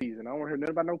be this season. I don't want to hear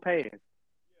nothing about no pass.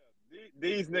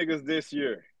 These niggas this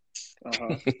year. Uh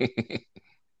huh.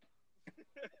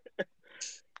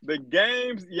 The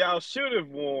games y'all should have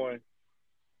won,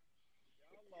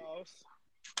 y'all lost.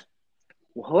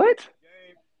 What?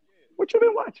 Game, What you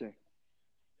been watching?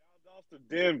 y'all lost to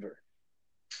Denver.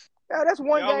 Yeah, that's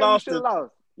one Y'all game you lost should have to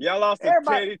lost. y'all lost to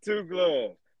Everybody. Teddy Two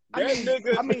Gloves. I That mean,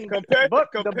 nigga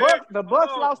the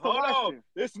Bucks lost to hold on. Washington.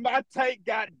 This is my take,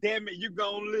 god damn it. You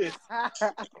gonna listen.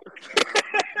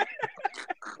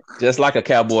 Just like a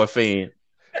Cowboy fan.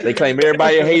 They claim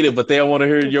everybody a hater, but they don't want to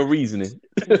hear your reasoning.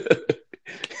 If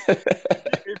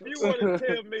you were to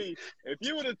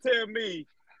tell me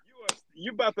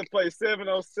you about to play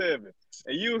 7-on-7,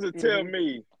 and you was to tell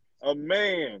me a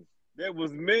man that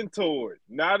was mentored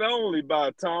not only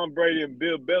by Tom Brady and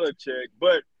Bill Belichick,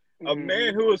 but a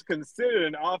man who was considered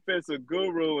an offensive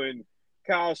guru in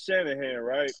Kyle Shanahan,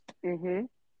 right?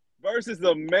 Versus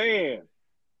a man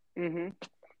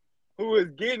who is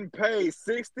getting paid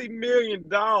 $60 million,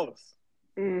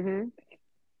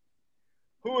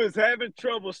 who is having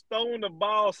trouble throwing the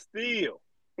ball still.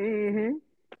 Quarterback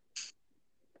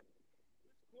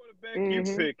you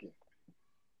picking?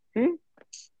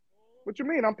 What you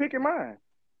mean? I'm picking mine.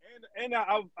 And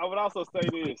I would also say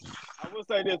this. I will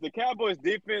say this: the Cowboys'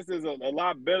 defense is a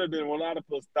lot better than what a lot of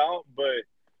us thought. But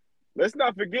let's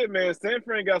not forget, man, San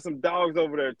Fran got some dogs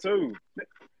over there too.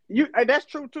 That's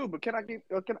true too. But can I get?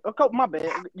 My bad.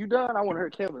 You done? I want to hear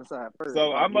Kelvin's side first.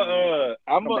 So I'm Come back a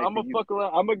to you. fuck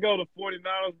around. I'm gonna go to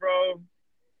 49ers, bro.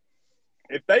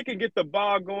 If they can get the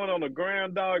ball going on the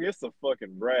ground, dog, it's a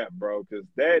fucking wrap, bro. Because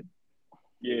that,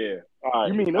 yeah. All right,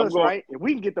 You mean I'm us, going. right? If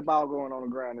we can get the ball going on the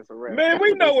ground, it's a wrap. Man, That's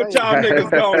we what they know what say. y'all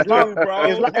niggas gonna do, bro.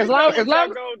 As We know long what y'all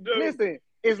as gonna do. listen,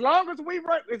 as long as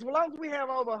we have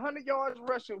over 100 yards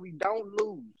rushing, we don't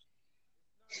lose.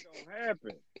 It's not gonna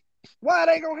happen. Why it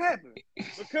ain't gonna happen?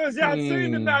 Because y'all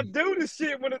seem to not do the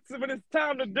shit when it's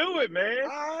time to do it, man. All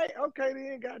right, okay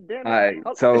then. God damn All it. right,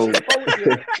 Oh, so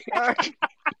yeah. All right.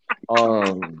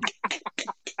 um,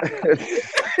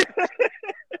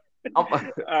 All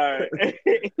right.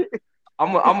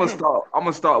 I'm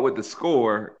gonna start with the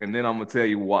score, and then I'm gonna tell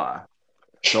you why.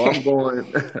 So I'm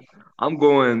going I'm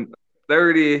going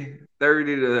 30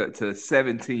 to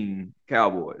 17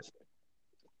 Cowboys.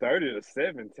 30 to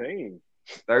 17.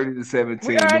 30 to 17.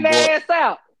 We earned that ass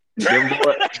out. Them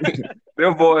boys,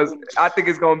 them boys, I think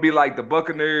it's going to be like the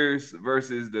Buccaneers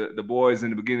versus the boys in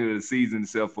the beginning of the season,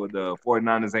 except for the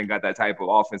 49ers ain't got that type of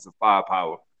offensive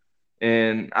firepower.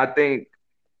 And I think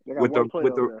They got with one the player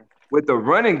with over the there. with the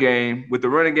running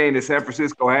game that San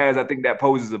Francisco has, I think that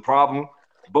poses a problem.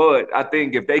 But I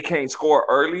think if they can't score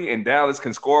early and Dallas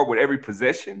can score with every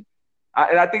possession,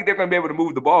 and I think they're going to be able to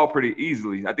move the ball pretty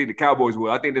easily. I think the Cowboys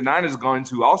will. I think the Niners are going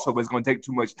to also, but it's going to take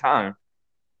too much time.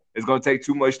 It's going to take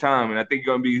too much time, and I think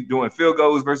you're going to be doing field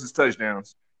goals versus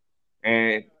touchdowns.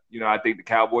 And I think the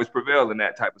Cowboys prevail in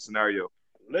that type of scenario.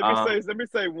 Let me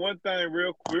say one thing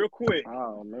real quick.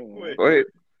 Oh man. Go ahead.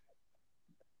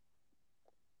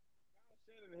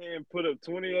 Shanahan put up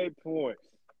 28 points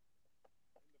in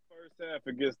the first half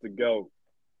against the GOAT.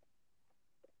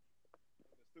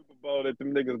 The Super Bowl that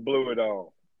them niggas blew it on.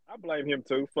 I blame him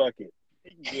too. Fuck it. He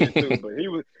can get it too, but he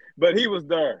was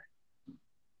there. He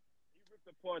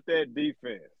ripped apart that defense.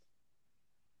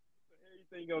 What the hell you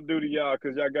think he gonna do to y'all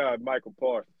because y'all got Michael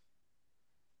Parsons?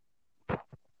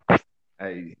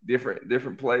 Hey,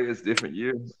 different players, different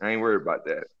years. I ain't worried about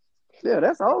that. Yeah,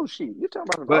 that's old shit. You talking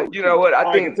about some But old you know what?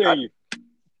 I can tell you.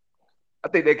 I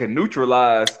think they can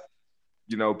neutralize,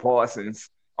 Parsons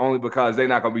only because they're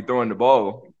not gonna be throwing the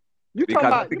ball. You Because talking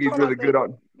I about think he's really good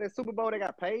on. that Super Bowl they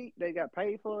got paid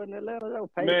for in Atlanta. They were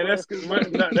paid Man,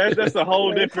 for that's a whole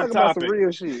man, different talking about topic. some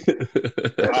real shit. That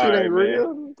All shit right, ain't man.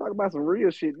 real. Talking about some real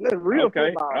shit. That's real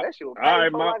Okay. football. That shit was All right,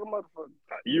 paid for like a motherfucker.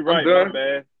 You I'm right, done. my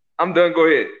bad. I'm done. Go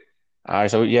ahead. All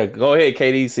right, so yeah, go ahead,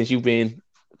 Katie. Since you've been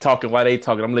talking while they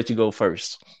talking, I'm gonna let you go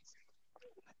first.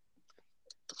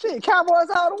 Shit, Cowboys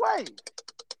all the way.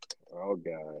 Oh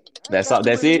God. That's all.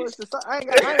 That's it. I ain't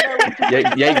got really too much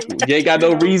to say. You ain't got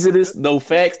no reasons, no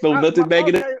facts, no nothing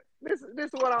negative. Okay, this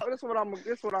is what I'm gonna say.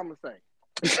 This is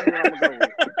what I'm gonna go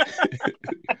with.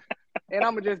 And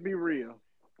I'm gonna just be real.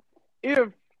 If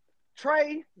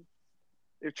Trey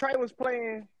was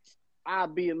playing,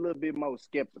 I'd be a little bit more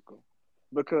skeptical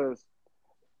because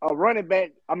a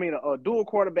dual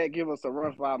quarterback give us a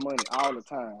run for our money all the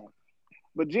time.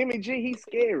 But Jimmy G, he's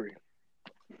scary.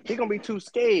 He gonna be too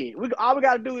scared. All we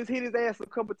gotta do is hit his ass a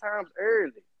couple times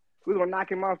early. We're gonna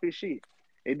knock him off his shit.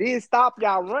 It did stop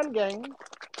y'all run game,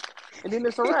 and then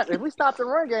it's a wrap. If we stop the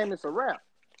run game, it's a wrap.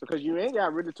 Because you ain't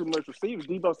got really too much receivers.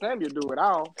 Debo Samuel do it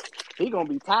all. He gonna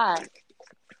be tired.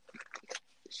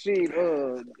 Shit,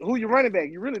 who you running back?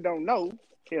 You really don't know.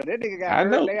 Hell, that nigga got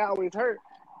hurt. They always hurt.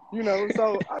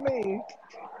 So I mean,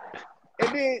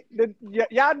 and then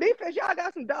y'all defense, y'all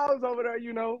got some dogs over there,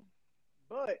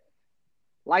 But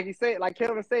like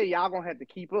Kelvin said, y'all gonna have to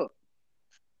keep up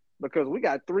because we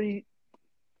got three.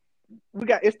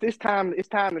 It's time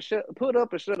to put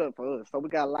up or shut up for us. So we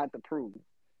got a lot to prove,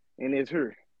 and it's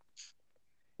here,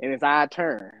 and it's our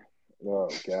turn. Oh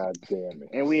God damn it!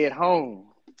 And we at home.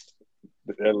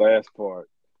 That last part.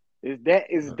 It's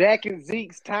Dak and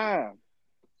Zeke's time.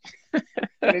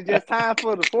 And it's just time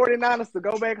for the 49ers to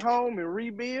go back home and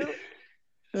rebuild.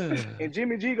 And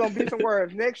Jimmy G gonna be somewhere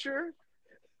next year.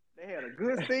 They had a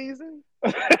good season.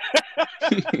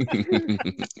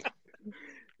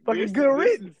 Fucking good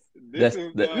riddance.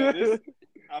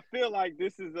 I feel like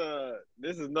this is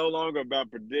no longer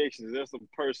about predictions. There's some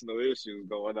personal issues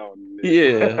going on.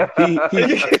 Yeah,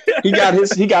 he got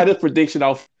his prediction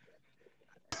off.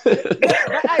 But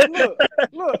hey, look,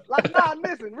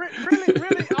 listen,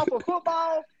 really off of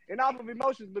football and off of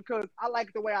emotions because I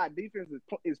like the way our defense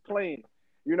is playing,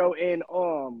 and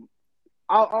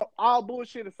all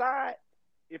bullshit aside,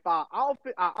 our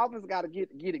offense got to get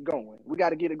it going. We got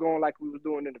to get it going like we was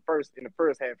doing in the first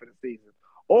half of the season,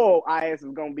 or our ass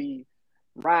is gonna be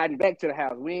riding back to the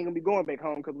house. We ain't gonna be going back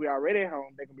home because we already at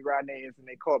home. They gonna be riding their ass in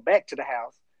their car back to the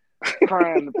house,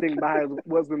 trying to think about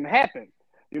what's gonna happen.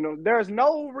 There's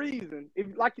no reason if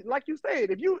like you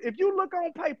said, if you look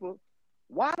on paper,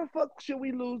 why the fuck should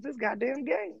we lose this goddamn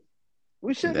game?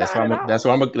 We should That's not where at all. that's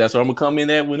where I'm gonna come in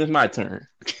at when it's my turn.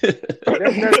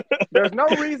 There's no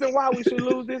reason why we should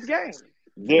lose this game.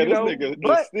 Yeah, this nigga,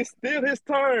 but it's still his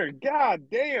turn. God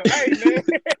damn.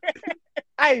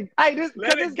 Hey, man. This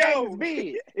game is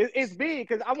big. It's big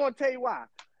because I want to tell you why.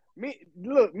 Me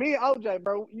and OJ,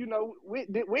 bro.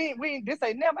 We this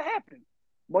ain't never happened.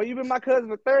 Boy, you been my cousin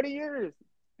for 30 years.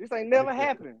 This ain't never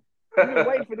happened. We've been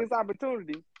waiting for this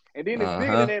opportunity, and then it's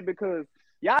bigger than that because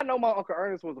y'all know my Uncle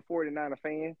Ernest was a 49er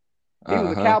fan. He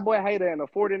was a Cowboy hater and a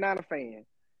 49er fan,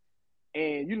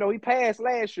 and he passed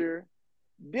last year.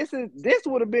 This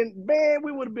would have been man.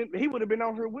 He would have been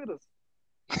on here with us.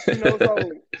 So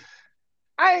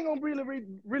I ain't gonna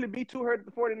really be too hurt if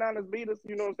the 49ers beat us.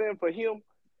 You know what I'm saying, for him.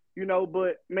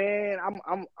 But man, I'm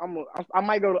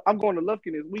going to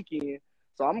Lufkin this weekend,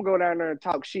 so I'm gonna go down there and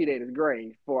talk shit at his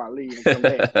grave before I leave and come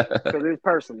back because it's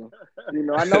personal.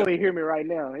 I know he hear me right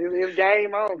now. It's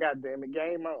game on, goddamn it,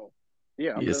 game on.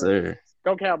 Yeah, yes, sir.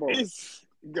 Go Cowboys.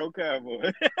 Go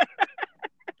Cowboys.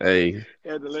 Hey.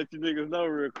 Had to let you niggas know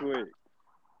real quick.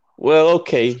 Well,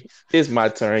 okay. It's my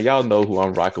turn. Y'all know who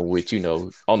I'm rocking with.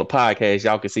 On the podcast,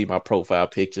 y'all can see my profile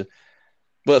picture.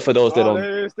 But for those that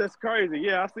don't... That's crazy.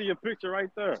 Yeah, I see your picture right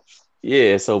there.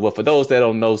 Yeah, but for those that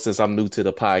don't know, since I'm new to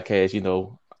the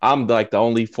podcast, I'm like the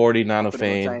only 49er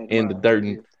fan in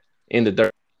the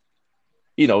dirt.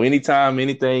 Anytime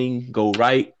anything go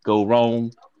right, go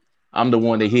wrong, I'm the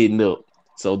one that hitting up.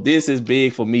 So this is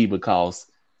big for me because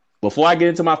before I get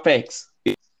into my facts,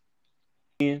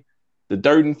 the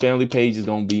Durden family page is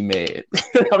gonna be mad.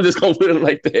 I'm just gonna put it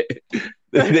like that.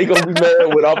 They gonna be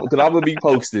mad because I'm gonna be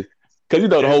posted. Because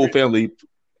the whole family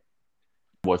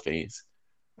boy fans.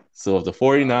 So if the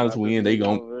 49ers win, they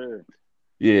gonna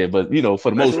but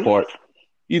for the most part,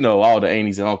 all the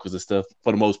aunties and uncles and stuff,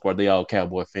 for the most part, they all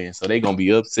Cowboy fans. So they gonna be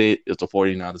upset if the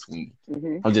 49ers win.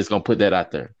 Mm-hmm. I'm just gonna put that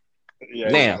out there. Yeah,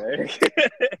 now,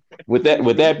 with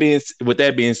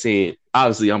that being said,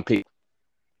 obviously I'm picking.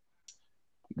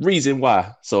 Reason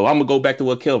why. So I'm gonna go back to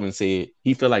what Kelvin said.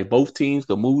 He feel like both teams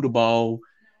can move the ball.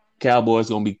 Cowboys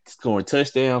gonna be scoring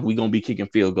touchdowns. We gonna be kicking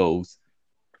field goals.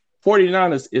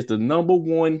 49ers is the number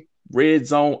one red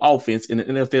zone offense in the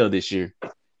NFL this year.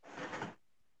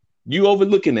 You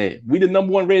overlooking that. We the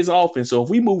number one red zone offense. So if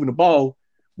we moving the ball,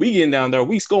 we getting down there,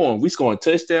 we scoring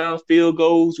touchdowns, field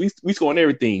goals, we scoring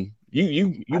everything.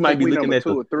 You might be looking at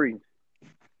 2 or 3.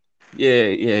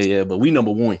 Yeah, but we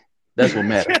number one. That's what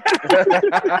matters.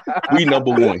 We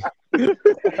number one.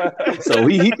 So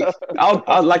he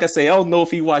like I say, I don't know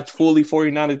if he watched fully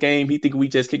 49ers game. He think we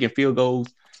just kicking field goals.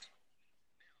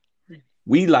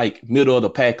 We like middle of the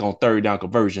pack on third down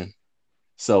conversion.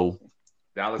 So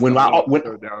Dallas when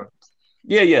third down.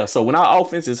 Yeah. So when our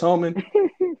offense is humming,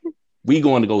 we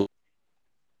going to go.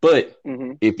 But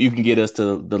if you can get us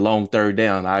to the long third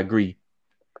down, I agree.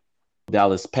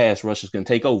 Dallas pass rushers can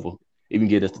take over. You can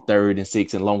get us to 3rd and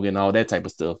 6 and longer and all that type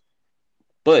of stuff.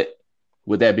 But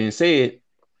with that being said,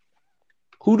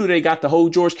 who do they got to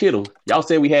hold George Kittle? Y'all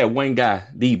said we had one guy,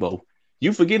 Debo.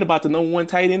 You forget about the number one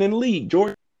tight end in the league,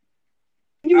 George.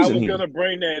 I was going to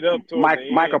bring that up to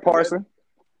Michael Parsons.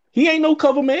 He ain't no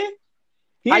cover man.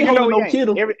 He ain't holding no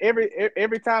Kittle.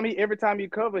 Every time he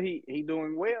cover, he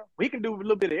doing well. He can do a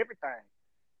little bit of everything.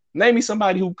 Name me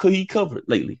somebody who he covered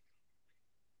lately.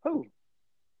 Who?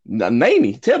 Name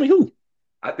me. Tell me who.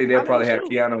 I think they'll probably have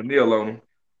Keanu Neal on them.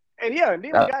 And then we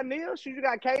got Neal. You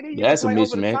got KD. That's a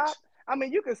mismatch. I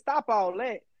mean, you can stop all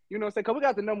that. You know what I'm saying? Because we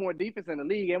got the number one defense in the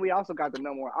league, and we also got the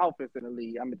number one offense in the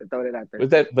league. I mean, to throw that out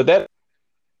there. But that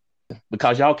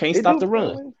because y'all can't stop the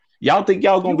run. Y'all think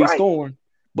y'all gonna be scoring,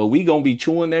 but we gonna be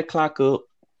chewing that clock up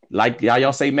like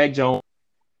y'all say Mac Jones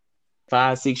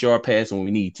 5-6 yard pass when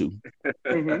we need to.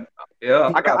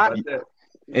 Yeah,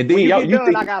 and then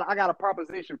I got a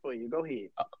proposition for you. Go ahead.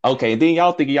 Okay, and then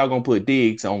y'all think y'all gonna put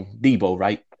Diggs on Debo,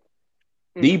 right?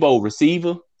 Debo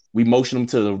receiver. We motion him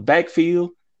to the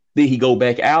backfield. Then he go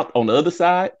back out on the other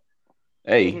side.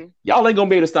 Hey, y'all ain't gonna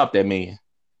be able to stop that man.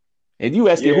 And you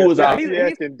asking who is our? He's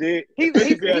asking Diggs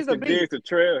to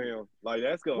trail him. Like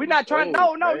that's going. We're not trying.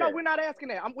 No. We're not asking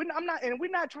that. I'm not, and we're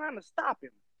not trying to stop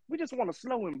him. We just want to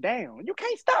slow him down. You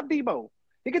can't stop Debo.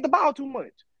 He get the ball too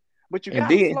much, but you got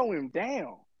to slow him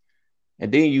down.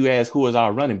 And then you ask who is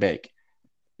our running back?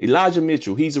 Elijah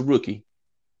Mitchell. He's a rookie.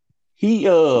 He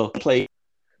played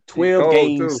He 12 cold too.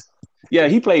 games. Yeah,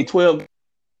 he played 12,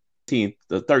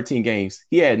 13 games.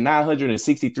 He had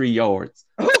 963 yards,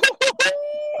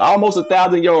 almost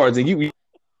 1,000 yards. And you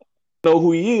know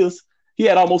who he is. He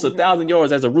had almost 1,000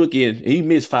 yards as a rookie, and he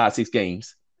missed 5-6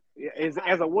 games. As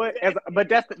a what? But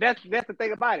that's the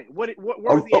thing about it. Where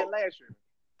was he at last year?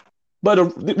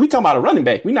 But we talking about a running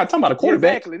back. We're not talking about a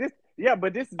quarterback. Yeah, exactly.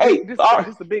 But this Hey,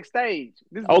 is the big stage.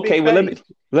 This is the okay, big well stage.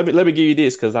 let me give you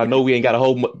this because I know we ain't got a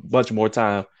whole bunch more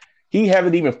time. He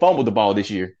haven't even fumbled the ball this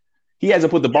year. He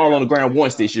hasn't put the ball on the ground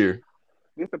once this year.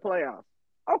 It's the playoffs.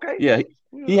 Okay. Yeah,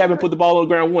 he haven't put the ball on the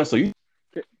ground once. So you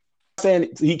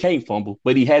saying he can't fumble,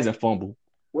 but he hasn't fumbled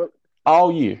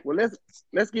all year. Well,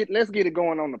 let's get it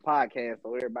going on the podcast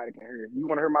so everybody can hear. You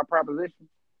want to hear my proposition?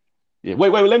 Yeah.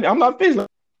 Wait. Let me. I'm not finished.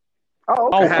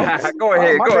 Oh, okay. Go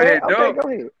ahead, Doug.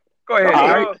 Okay, go ahead.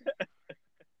 All right.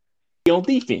 On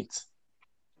defense,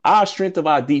 our strength of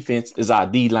our defense is our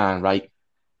D line, right?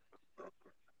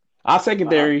 Our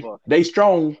secondary, they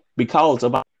strong because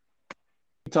of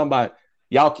talking about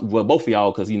y'all. Well, both of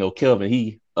y'all, because Kelvin,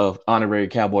 he honorary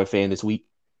Cowboy fan this week.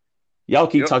 Y'all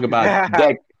keep talking about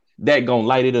that gonna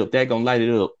light it up. That gonna light it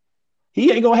up.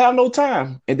 He ain't gonna have no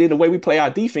time. And then the way we play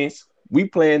our defense, we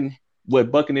playing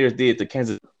what Buccaneers did to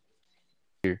Kansas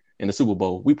here in the Super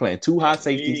Bowl. We playing two high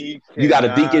safeties. You got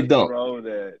to dink and dunk.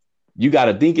 You got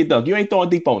to dink and dunk. You ain't throwing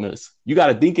deep on us. You got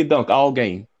to dink and dunk all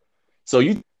game. So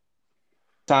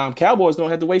Cowboys don't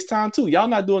have to waste time too. Y'all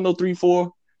not doing no 3,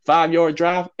 4, 5 yard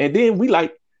drive. And then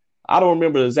I don't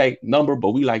remember the exact number, but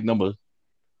we like number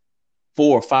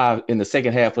 4 or 5 in the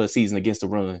second half of the season against the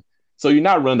run. So you're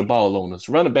not running the ball on us.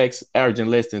 Running backs averaging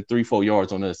less than 3, 4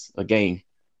 yards on us a game.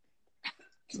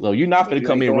 So you're not going to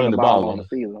come in and run the ball on us.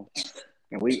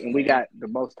 And we got the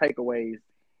most takeaways,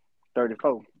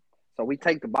 34. So we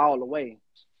take the ball away.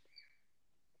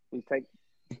 We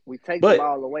take the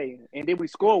ball away, and then we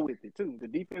score with it too. The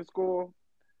defense score,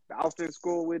 the offense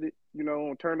score with it.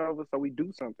 On turnovers. So we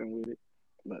do something with it.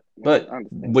 But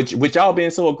with y'all being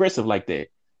so aggressive like that,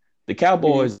 the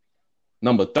Cowboys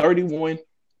number 31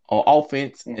 on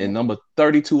offense and number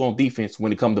 32 on defense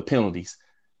when it comes to penalties.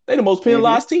 They the most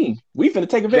penalized team. We finna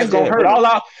take advantage of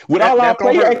that. With all our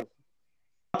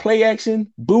play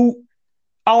action, boot,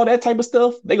 all that type of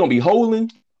stuff, they gonna be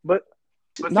holding. But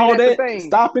and all that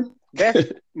stopping.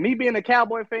 That's me being a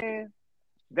Cowboy fan.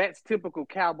 That's typical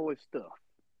Cowboy stuff.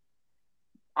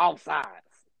 All sides.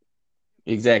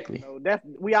 Exactly.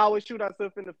 We always shoot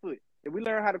ourselves in the foot. If we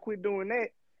learn how to quit doing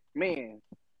that, man.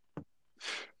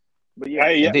 But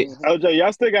yeah, OJ,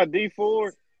 y'all still got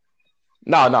D4?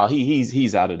 No,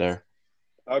 he's out of there.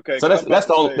 Okay, so that's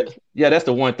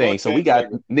the one thing. So we got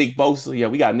Nick Bosa. Yeah,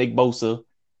 we got Nick Bosa.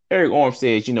 Eric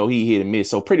Armstead, he hit and miss.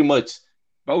 So pretty much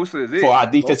Bosa is it for our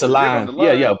defensive line.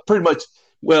 Yeah, pretty much.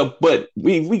 Well, but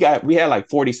we had like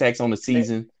 40 sacks on the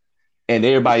season, and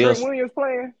everybody else. Williams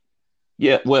playing.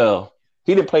 Yeah, well,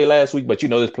 he didn't play last week, but this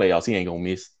playoffs he ain't gonna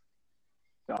miss.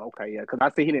 Oh, okay, yeah, because I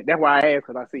see he didn't. That's why I asked,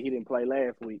 because I see he didn't play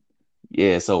last week.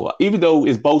 Yeah, so even though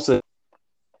it's Bosa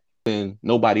and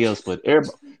nobody else, but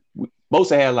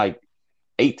Bosa had like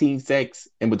 18 sacks,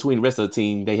 and between the rest of the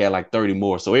team, they had like 30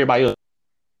 more. So everybody else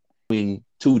between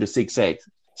 2 to 6 sacks.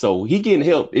 So he getting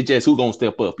help. It's just who gonna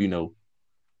step up,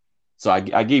 So I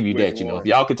give you that, If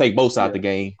y'all could take Bosa out the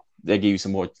game, that give you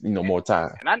some more, more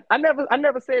time. And I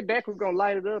never said Dak was gonna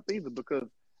light it up either, because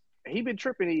he been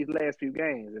tripping these last few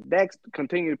games. If Dak's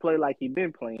continue to play like he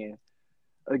been playing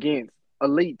against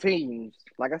elite teams,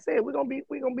 like I said, we're gonna be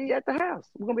at the house.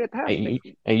 We're gonna be at the house.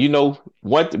 And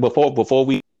what before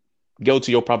we go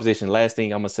to your proposition, last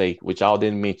thing I'm gonna say, which y'all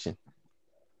didn't mention,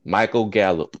 Michael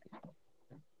Gallup.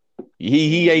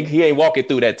 He ain't walking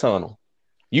through that tunnel.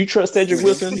 You trust Cedric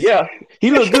Wilson? Yeah,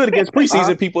 he looked good against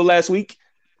preseason people last week.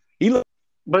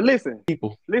 But listen.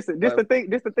 This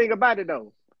the thing about it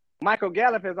though. Michael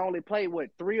Gallup has only played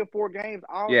 3 or 4 games.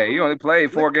 He only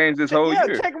played 4 games this whole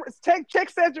year.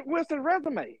 Check Cedric Wilson's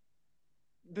resume.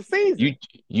 The season.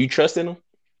 You trusting him?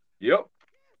 Yep.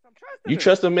 You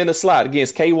trust him in the slot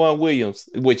against K1 Williams,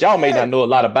 which y'all may not know a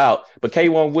lot about, but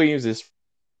K1 Williams is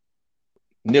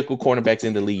nickel cornerbacks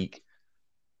in the league.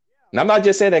 And I'm not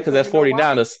just saying that because that's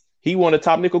 49ers. He won the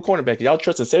top nickel cornerback. Y'all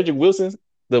trusting Cedric Wilson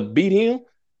to beat him?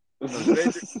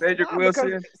 Cedric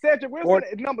Wilson. Cedric Wilson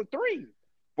is number 3.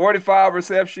 45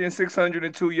 receptions,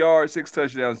 602 yards, 6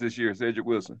 touchdowns this year, Cedric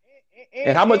Wilson.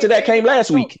 And how much of that came last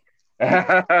week?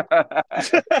 How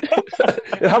much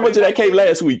of that came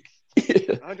last week?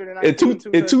 And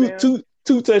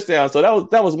two touchdowns. So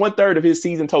that was 1/3 of his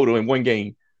season total in one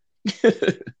game.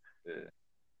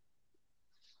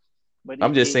 But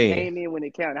I'm just saying. He came in when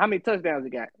it counted. How many touchdowns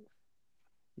he got?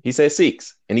 He said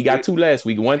 6, and he got 2 last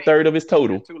week. 1/3 of his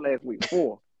total. 2 last week.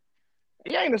 4.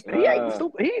 He ain't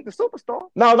the superstar.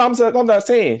 No, I'm not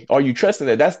saying. Are you trusting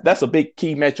that? That's a big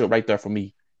key matchup right there for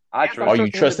me. I Yes, I'm trust. Are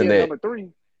you trusting that? Number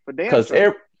 3 for damn Because sure.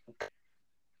 Everyone's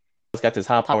got this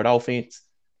high-powered offense,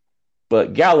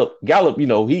 but Gallup, you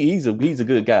know, he's a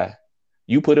good guy.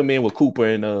 You put him in with Cooper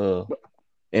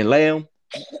and Lamb,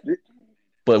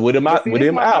 but with him out,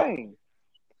 thing.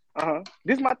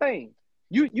 This is my thing.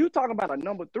 You talking about a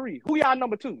number 3? Who y'all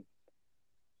number 2?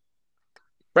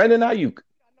 Brandon Ayuk.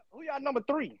 Who y'all number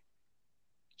 3?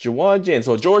 Jawan Jennings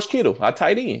or George Kittle, our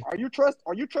tight end. Are you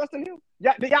trusting him?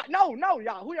 Yeah, no,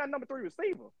 y'all. Who y'all number 3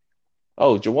 receiver?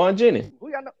 Oh, Jawan Jennings. Who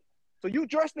y'all? So you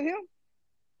trusting him?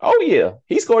 Oh yeah,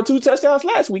 he scored 2 touchdowns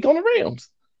last week on the Rams.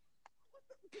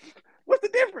 What's the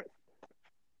difference?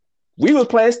 We were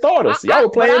playing starters. Y'all were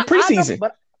playing preseason.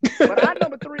 But our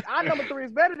number 3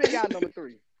 is better than y'all number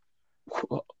 3.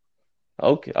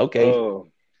 Okay.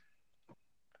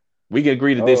 We can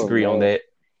agree to disagree on that.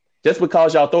 Just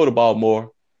because y'all throw the ball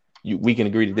more, we can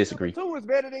agree to disagree. Number 2 is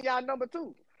better than y'all number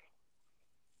 2.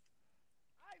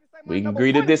 We can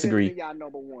agree to disagree. Y'all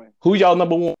number 1. Who y'all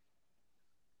number 1?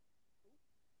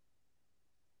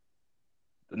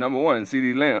 The number 1,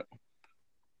 CD Lamb.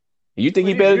 You think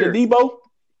he better than Debo?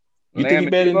 You think he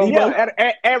better than Debo?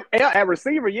 Yeah, at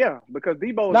receiver, yeah, because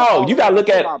Debo. No, you gotta look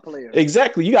at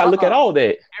exactly. You gotta look at all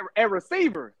that. At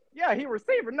receiver, yeah, he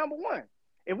receiver number 1.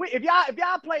 If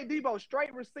y'all play Debo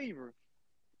straight receiver,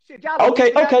 shit, y'all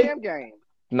okay. Game.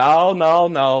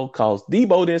 No, cause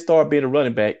Debo didn't start being a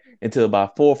running back until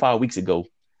about 4 or 5 weeks ago.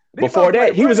 Debo Before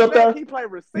that, he was up there. He played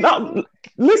receiver. No,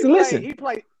 listen. He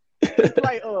played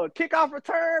kickoff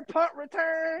return, punt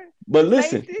return. But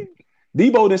listen, safety.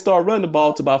 Debo didn't start running the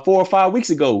ball till about 4 or 5 weeks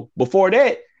ago. Before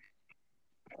that,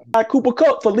 I got Cooper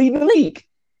Kupp for leading the league.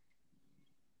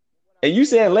 And you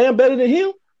saying Lamb better than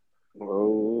him?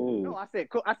 Oh. No, I said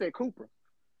Cooper.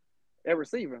 At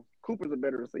receiver, Cooper's a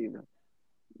better receiver.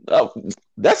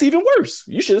 That's even worse.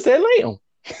 You should have said Lamb.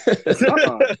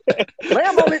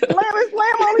 Lamb only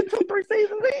 2-3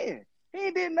 seasons in. He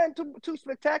ain't did nothing too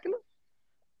spectacular.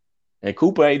 And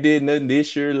Cooper ain't did nothing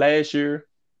this year, last year.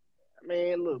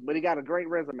 Man, look, but he got a great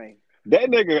resume. That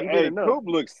nigga, Coop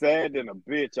looks sad than a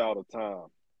bitch all the time.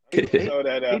 He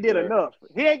did enough.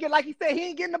 He ain't like he said, he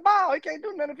ain't getting the ball. He can't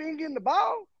do nothing if he ain't getting the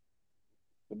ball.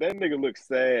 But that nigga looks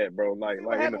sad, bro. Like in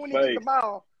the when face. He get the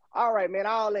ball? All right, man.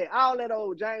 I'll let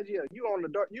old James. Yeah, you on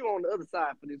the other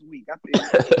side for this week. I feel.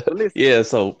 But listen. Yeah,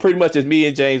 so pretty much it's me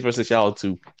and James versus y'all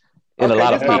two. In a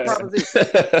lot of picks.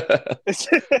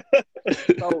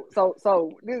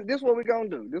 So this what we're gonna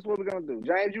do.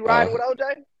 James, you riding with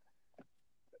OJ?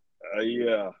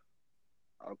 Yeah.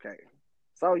 Okay.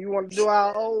 So you want to do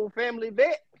our old family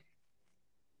bet?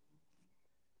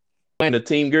 Playing the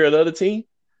team girl, the other team?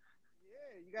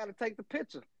 Yeah, you got to take the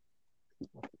picture.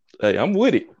 Hey, I'm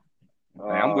with it.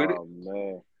 I'm with it.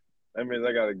 Man. That means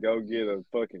I got to go get a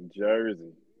fucking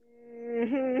jersey.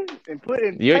 Mm-hmm. And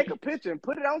take a picture and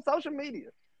put it on social media.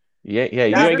 Yeah. You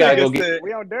ain't got to go get.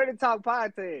 We on Dirty Talk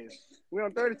Podcast.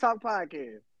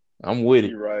 I'm with it.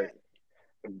 You're right,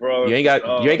 bro. You ain't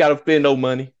got to spend no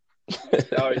money.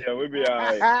 Oh yeah, we be all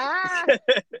right.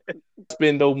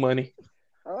 Spend no money.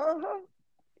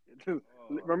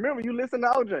 Remember, you listen to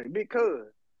OJ because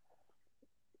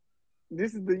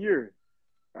this is the year.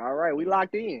 All right, we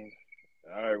locked in.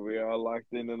 All right, we all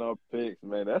locked in our picks,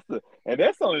 man.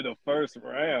 That's only the first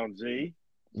round, G.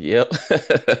 Yep.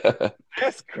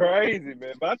 That's crazy,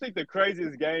 man. But I think the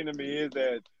craziest game to me is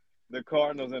that the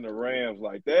Cardinals and the Rams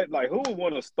like that. Like, who would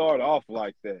want to start off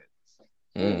like that?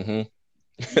 Mm-hmm.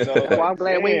 You know, well, I'm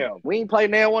glad we ain't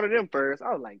played now one of them first.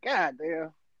 I was like, God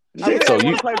damn. I really so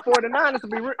you play 49ers to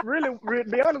be really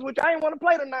be honest with you. I ain't want to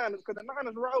play the Niners because the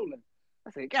Niners rolling.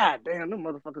 I said, God damn, them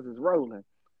motherfuckers is rolling. The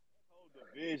whole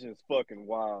division's fucking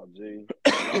wild, G.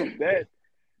 I'd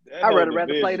rather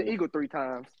play the Eagle 3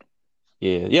 times.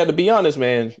 Yeah. To be honest,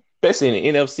 man, especially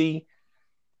in the NFC,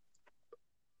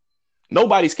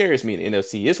 nobody scares me in the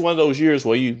NFC. It's one of those years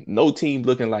where no team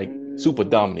looking like super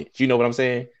dominant. You know what I'm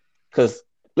saying? Because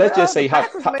let's just say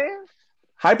hypothetically,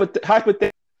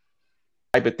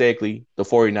 the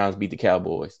 49ers beat the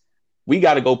Cowboys. We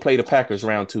got to go play the Packers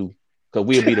round 2 because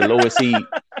we'll be the lowest seed.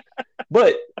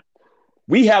 But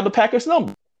we have the Packers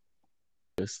number.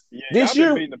 Yeah, this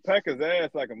year, beating the Packers ass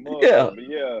like a motherfucker.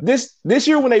 Yeah. This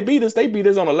year when they beat us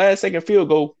on a last-second field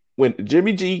goal when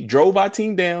Jimmy G drove our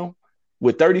team down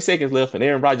with 30 seconds left, and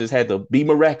Aaron Rodgers had to be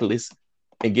miraculous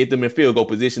and get them in field goal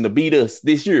position to beat us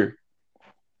this year.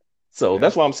 So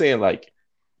that's why I'm saying, like,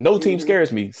 no team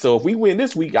scares me. So if we win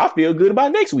this week, I feel good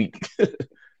about next week.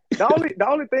 The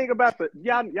only thing about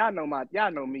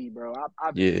y'all know me, bro.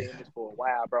 I've been Yeah. saying this for a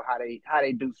while, bro. How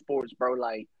they do sports, bro.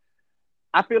 Like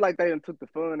I feel like they done took the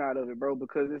fun out of it, bro,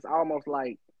 because it's almost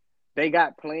like they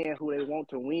got playing who they want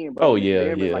to win, bro. Oh And it's yeah,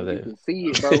 damn, it's yeah, like you can see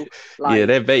it, bro. yeah. Like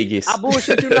That I Vegas.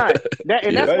 bullshit you not.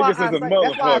 Yeah. Vegas is a That's why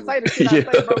I motherfucker. say the shit I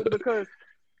Yeah. say, bro, because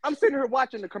I'm sitting here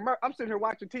watching I'm sitting here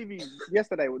watching TV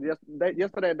yesterday,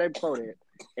 the day before that,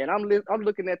 and I'm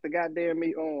looking at the goddamn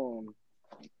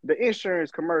the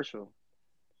insurance commercial,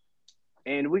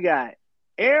 and we got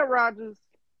Aaron Rodgers,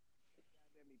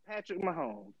 Patrick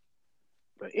Mahomes,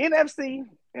 the NFC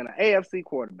and an AFC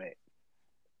quarterback.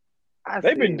 I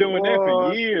They've been said, doing that for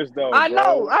boy, years, though, I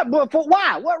know, bro. but for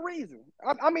why? What reason?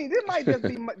 I mean,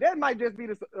 that might just be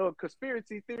the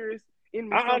conspiracy theorist in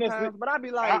me I honestly, sometimes. But I be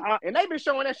like, I and they been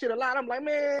showing that shit a lot. I'm like,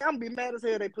 man, I'm be mad as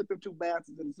hell they put them two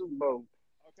bastards in the Super Bowl.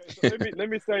 okay. So let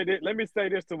me say this. Let me say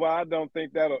this to why I don't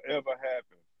think that'll ever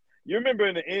happen. You remember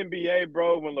in the NBA,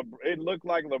 bro, when it looked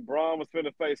like LeBron was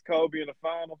finna face Kobe in the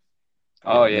finals,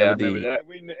 Oh Yeah. yeah, I Never remember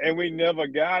did. that. and we never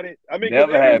got it. I mean,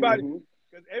 Never happened. Mm-hmm.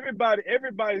 because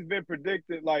everybody's been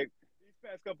predicted like these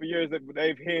past couple of years that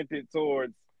they've hinted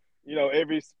towards,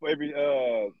 every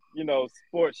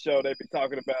sports show they be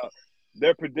talking about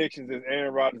their predictions is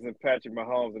Aaron Rodgers and Patrick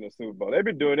Mahomes in the Super Bowl. They've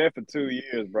been doing that for 2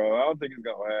 years, bro. I don't think it's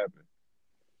gonna happen.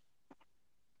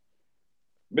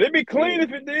 But it'd be clean Yeah.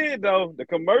 if it did, though. The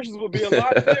commercials would be a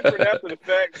lot different after the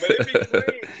fact, but it'd be clean. I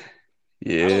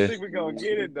don't Yeah. think we're gonna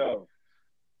get Mm-hmm. it though.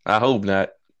 I hope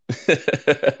not.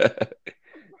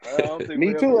 I don't think Me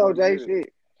we're ever too, gonna OJ. get it.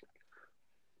 Shit.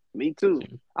 Me too.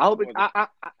 I hope it. Well,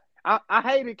 I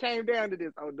hate it came down to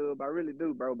this, Dub. I really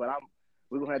do, bro. But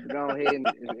we're gonna have to go ahead and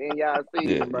end y'all Yeah.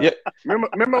 season, bro. Yeah.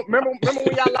 Remember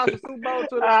when y'all lost the Super Bowl to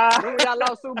the remember when y'all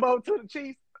lost Super Bowl to the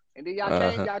Chiefs, and then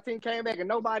Uh-huh. y'all team came back and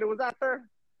nobody was out there.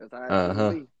 That's how it's gonna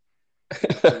Uh-huh. be.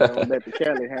 We're going back to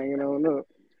Kelly hanging on up.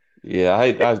 Yeah,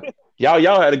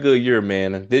 y'all had a good year,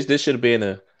 man. This should have been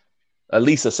at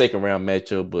least a second round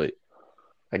matchup, but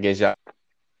I guess y'all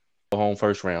go home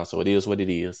first round, so it is what it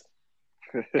is.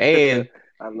 And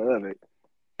I love it.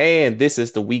 this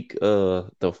is the week the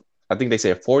I think they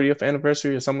said 40th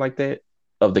anniversary or something like that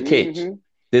of the catch. Mm-hmm.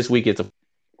 This week it's a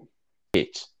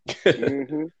catch.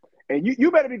 Mm-hmm. And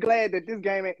you better be glad that this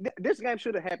game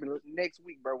should have happened next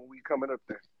week, bro. When we coming up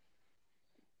there,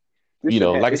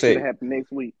 Like I it should said, have happened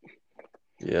next week.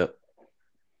 yeah,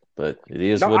 but it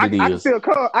is No, what it I can is. still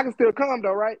come. I can still come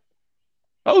though, right?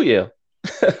 Oh yeah.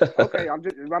 Okay, I'm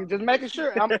just making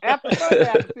sure. I'm after Sunday.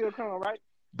 I can still come, right?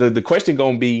 The question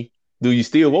gonna be, do you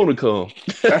still want to come?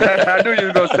 I knew you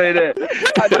was gonna say that.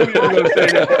 I knew you was gonna say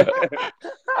that.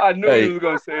 I knew you Hey, was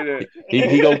gonna say that.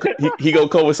 he gonna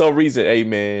come with some reason. Hey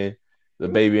man, the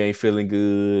baby ain't feeling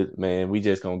good, man. We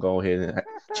just gonna go ahead and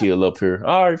chill up here.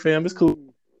 All right, fam, it's cool.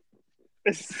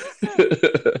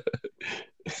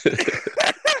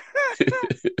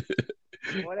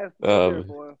 Boy, that's fucked there, um,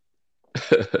 boy.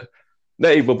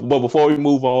 hey, but before we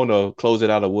move on or close it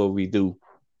out of what we do,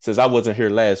 since I wasn't here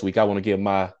last week, I want to give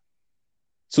my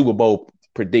Super Bowl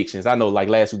predictions. I know like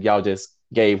last week y'all just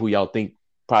gave who y'all think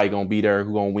probably gonna be there,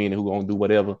 who gonna win, and who gonna do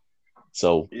whatever.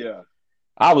 So yeah.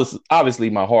 I was obviously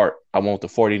my heart, I want the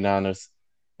 49ers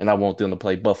and I want them to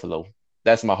play Buffalo.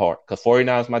 That's my heart because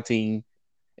 49ers my team.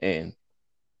 And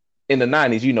in the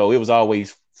 90s, it was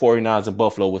always 49ers and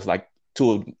Buffalo was like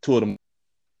two of them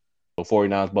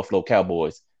 49ers Buffalo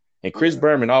Cowboys. And Chris Yeah.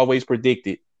 Berman always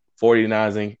predicted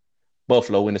 49ers and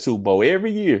Buffalo in the Super Bowl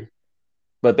every year.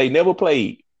 But they never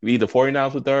played. Either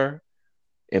 49ers was there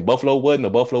and Buffalo wasn't, or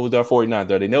Buffalo was there, 49ers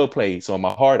there. They never played. So in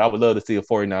my heart, I would love to see a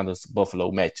 49ers Buffalo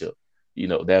matchup.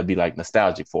 That'd be like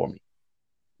nostalgic for me.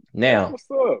 That's Now,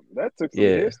 what's up. That took some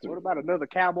yeah, What history. about another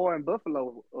Cowboy and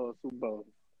Buffalo Super Bowl?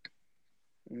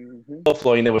 Mm-hmm.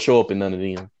 Buffalo ain't never show up in none of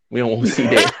them. We don't want to see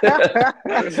That's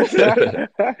that.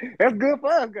 good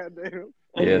for us, goddamn.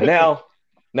 Yeah.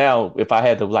 Now, if I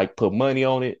had to like put money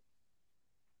on it,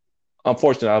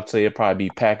 unfortunately, I'd say it'd probably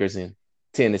be Packers and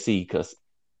Tennessee because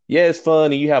yeah, it's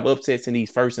fun and you have upsets in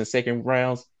these first and second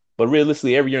rounds. But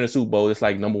realistically, every year in the Super Bowl, it's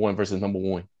like number one versus number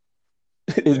one.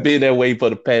 It's Yeah. been that way for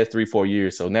the past 3-4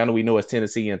 years. So now that we know it's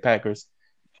Tennessee and Packers,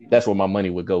 that's where my money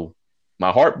would go.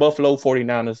 My heart, Buffalo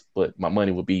 49ers, but my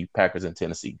money would be Packers and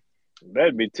Tennessee.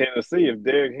 That'd be Tennessee if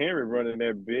Derrick Henry running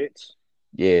that bitch.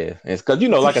 Yeah. It's because,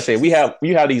 like I said, we have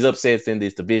these upsets in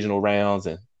these divisional rounds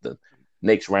and the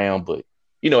next round, but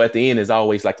at the end is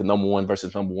always like the number one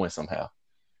versus number one somehow.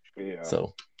 Yeah.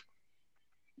 So,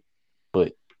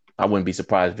 but I wouldn't be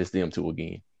surprised if it's them two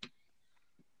again.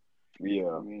 Yeah.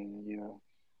 I mean,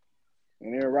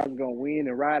 and Aaron Rodgers gonna win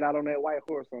and ride out on that white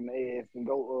horse on the ass and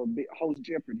go host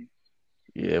Jeopardy.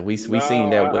 Yeah, we No, seen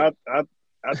that. What?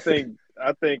 I think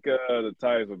the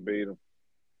Titans will beat them.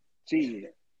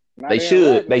 Shit. Not They Aaron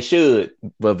should. Rodgers. They should.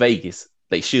 But Vegas.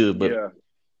 They should. But Yeah,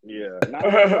 yeah. Not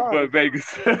Aaron Rodgers. But Vegas.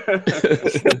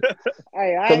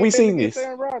 Hey, I because we ain't been seen against this.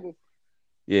 Aaron Rodgers.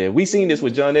 Yeah, we seen this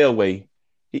with John Elway.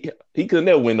 He could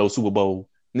never win no Super Bowl.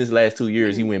 In his last 2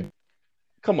 years, he went.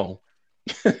 Come on.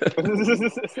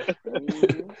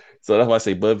 Mhm. So that's why I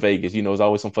say Bud Vegas. There's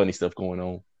always some funny stuff going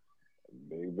on.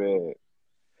 Big bad.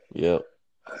 Yep.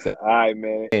 So, All right,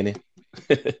 man. Annie.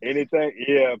 Anything?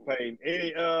 Yeah, Payne.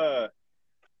 Any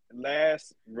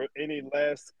last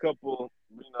couple,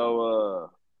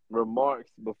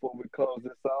 remarks before we close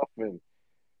this off and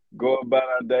go about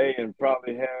our day and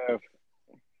probably have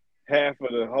half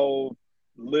of the whole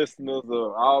listeners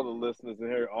or all the listeners in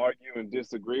here argue and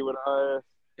disagree with our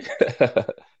ass?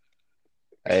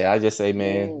 Hey, I just say,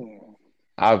 man, Man.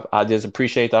 I just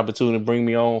appreciate the opportunity to bring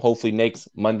me on. Hopefully next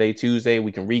Monday, Tuesday,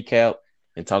 we can recap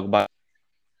and talk about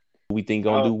who we think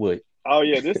gonna do what. Oh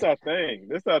yeah, this our thing.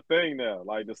 This our thing now.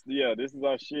 Like this, yeah, this is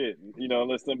our shit.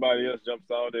 Unless somebody else jumps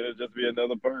on, then it'll just be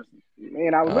another person.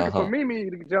 Man, I was looking for Uh-huh.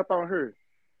 Mimi to jump on her.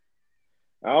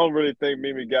 I don't really think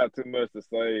Mimi got too much to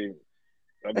say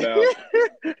about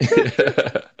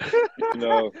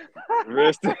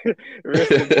rest in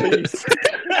peace.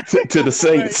 To the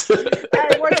Saints.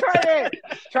 Hey, where Trey at?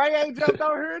 Trey ain't jumped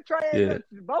on her. Trey ain't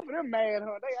Yeah. both of them mad,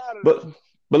 huh? They out of there.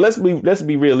 But let's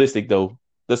be realistic though.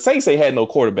 The Saints ain't had no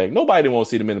quarterback. Nobody want to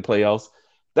see them in the playoffs.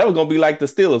 That was gonna be like the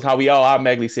Steelers, how we all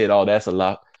automatically said, "Oh, that's a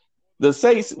lot." The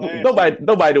Saints,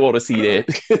 nobody want to see that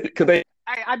because they.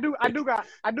 Hey, I do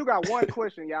got one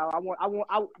question,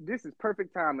 y'all. This is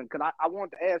perfect timing because I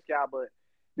want to ask y'all, but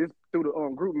this through the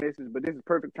group message, but this is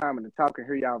perfect timing to talk and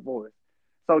hear y'all voice.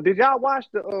 So did y'all watch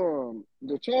the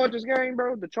Chargers game,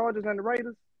 bro? The Chargers and the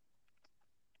Raiders?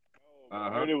 I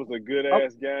heard it was a good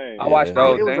ass game. I watched the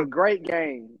whole It was a thing. great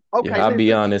game. Okay, Yeah, I'll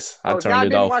be honest. I So if turned y'all it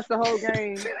didn't off. watch the whole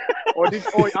game, or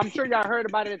I'm sure y'all heard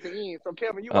about it at the end. So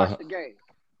Kelvin, you watched the game.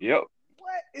 Yep.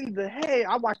 What in the hell?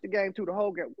 I watched the game too, the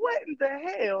whole game. What in the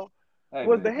hell Hey,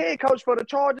 was man. the head coach for the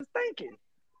Chargers thinking?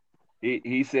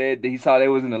 He said that he saw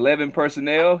there was an 11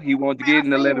 personnel. He wanted to Man, get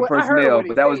an 11 I heard personnel, what he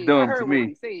but that was said. dumb to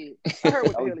me. I heard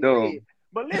what That the was hell he dumb. said.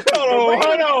 But listen,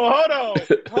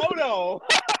 Hold on.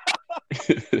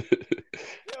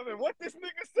 Kelvin, what this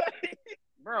nigga say?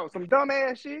 bro, some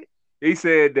dumbass shit. He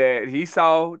said that he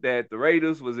saw that the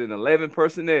Raiders was in 11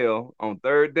 personnel on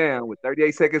third down with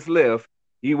 38 seconds left.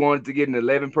 He wanted to get an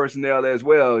 11 personnel as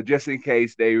well, just in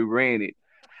case they ran it.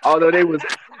 Although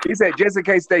he said just in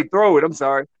case they throw it. I'm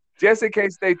sorry, just in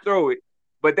case they throw it.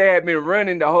 But they had been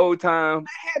running the whole time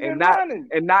Had and been running.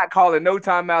 not calling no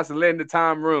timeouts and letting the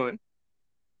time run.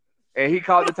 And he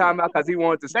called the timeout because he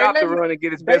wanted to stop the run and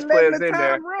get his best letting players the in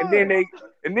there. time run.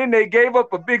 And then they gave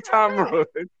up a big time run.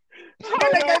 Then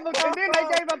they gave up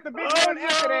the big run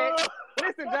after that.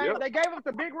 Listen, James, Yep. they gave up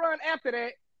the big run after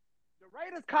that. The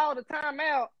Raiders called a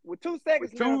timeout with 2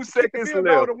 seconds With 2 left to kick the seconds field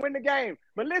goal left. to win the game.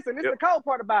 But listen, this is Yep. the cold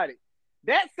part about it.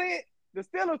 That sent the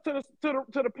Steelers to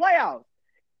the playoffs.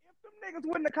 If them niggas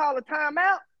wouldn't have called a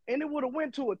timeout and it would have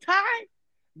went to a tie,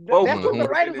 Both that's of what them the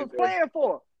would've been Raiders in was there. playing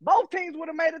for. Both teams would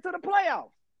have made it to the playoffs.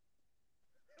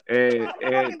 And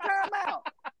Fucking timeout.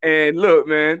 and look,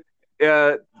 man,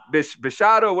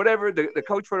 Bishada or whatever, the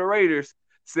coach for the Raiders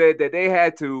said that they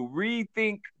had to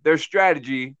rethink their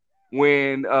strategy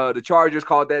when the Chargers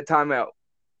called that timeout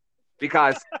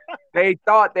because they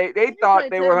thought they thought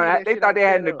can't they tell were me gonna that they shit thought ain't they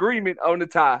had set an up. agreement on the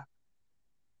tie.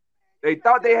 They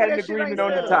thought they tell me had an that shit agreement ain't on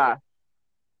the set tie.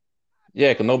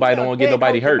 Yeah, because nobody don't want to get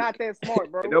nobody hurt. Not that smart,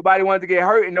 bro. And nobody wanted to get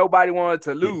hurt and nobody wanted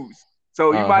to lose.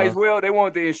 So you might as well, they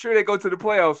wanted to ensure they go to the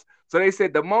playoffs. So they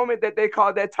said the moment that they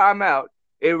called that timeout,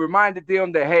 it reminded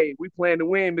them that, hey, we plan to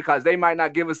win because they might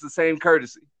not give us the same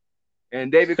courtesy.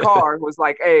 And David Carr was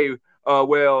like, hey,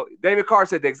 David Carr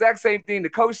said the exact same thing the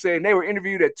coach said, and they were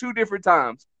interviewed at 2 different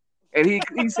times. And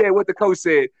he said what the coach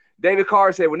said. David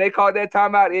Carr said when they called that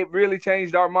timeout, it really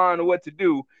changed our mind on what to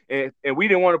do. And we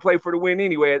didn't want to play for the win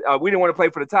anyway. We didn't want to play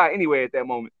for the tie anyway at that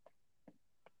moment.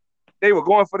 They were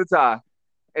going for the tie.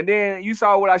 And then you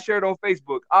saw what I shared on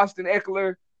Facebook. Austin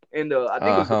Eckler and I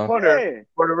think it was the punter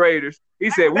for the Raiders. He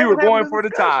said we were going for the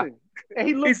tie. And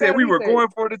he said we were going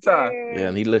for the tie. Yeah,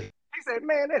 and he looked. He said,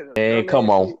 "Man, that's and come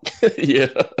on, yeah,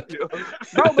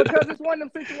 bro." Because it's one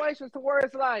of them situations to where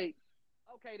it's like,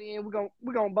 okay, then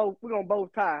we're gonna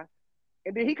both tie.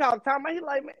 And then he called the timeout. He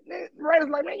like, man, Raiders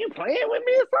like, man, you playing with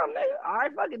me or something, nigga? All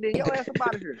right, fuck it, then your ass up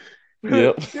out of here. Yep. You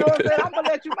know what I'm saying? I'm gonna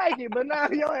let you make it, but now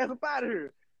your ass up out of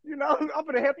here. You know, I'm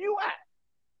gonna help you out.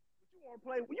 You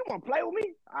want to play with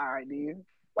me? All right, then.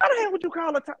 Why the hell would you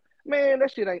call a time? Man,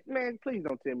 that shit ain't. Man, please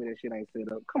don't tell me that shit ain't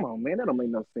set up. Come on, man, that don't make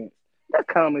no sense. That's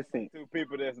common sense. Two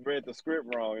people that's read the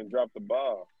script wrong and dropped the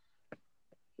ball.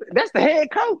 That's the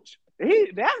head coach. He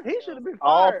should have been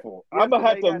fired. Awful. I'm gonna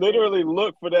have to literally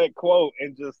look for that quote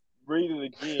and just read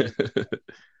it again.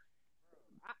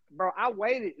 Bro, I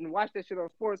waited and watched that shit on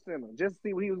Sports Center just to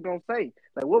see what he was gonna say.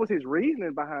 Like, what was his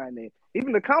reasoning behind it?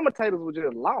 Even the commentators were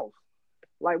just lost.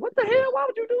 Like, what the hell? Why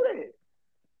would you do that?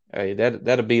 Hey,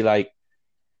 that'll be like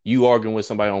you arguing with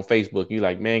somebody on Facebook. You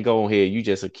like, man, go ahead. You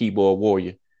just a keyboard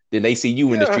warrior. Then they see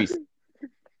you in the streets.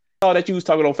 All that you was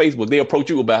talking on Facebook, they approach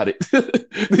you about it.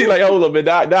 They're like, hold up, man,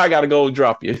 now I gotta go and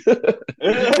drop you.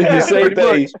 The same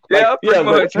thing. Like,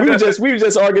 but we were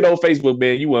just arguing on Facebook,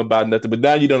 man. You weren't about nothing, but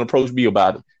now you done approach me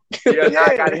about it. Now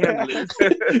I gotta handle it.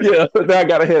 Now I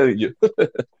gotta handle you. I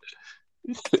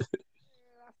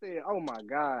said, oh my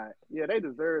God. Yeah, they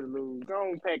deserve to lose. Go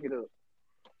on, pack it up.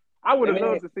 I would have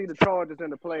loved to see the Chargers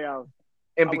in the playoffs.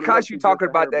 And because you're talking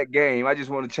about that game, I just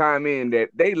want to chime in that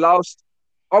they lost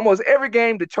almost every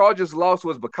game the Chargers lost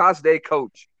was because they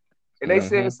coach. And they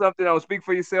said something on Speak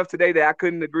for Yourself today that I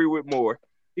couldn't agree with more.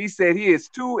 He said he is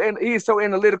so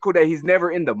analytical that he's never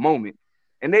in the moment.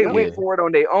 And they went for it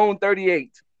on their own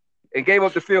 38 and gave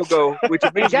up the field goal, which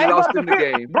eventually lost them the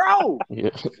game. Bro,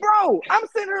 I'm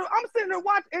sitting there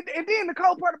watching, and then the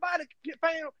cold part about it,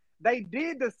 fam, they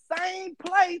did the same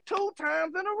play 2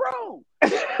 times in a row. They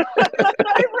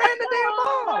ran the damn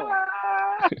ball.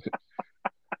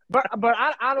 But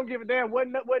I don't give a damn.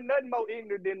 Wasn't nothing more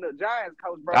ignorant than the Giants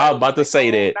coach, bro. I was about to say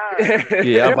that.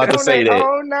 Yeah, I'm about to say that.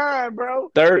 09,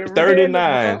 bro. Third and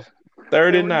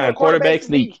nine. Quarterback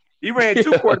sneak. He ran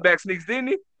 2 quarterback sneaks, didn't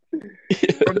he?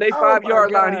 From their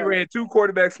 5-yard line, he ran 2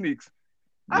 quarterback sneaks.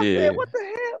 I said, what the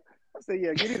hell? I said,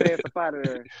 yeah, get his ass up out of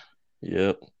there.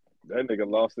 Yep. That nigga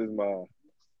lost his mind.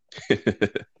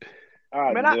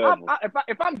 Man,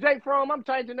 if I'm Jake Fromm, I'm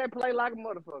changing that play like a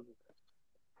motherfucker.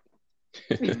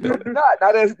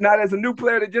 not as a new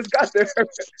player that just got there.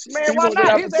 Man, why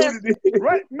not? His ass,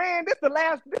 right, man, this the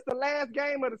last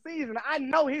game of the season. I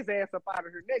know his ass up out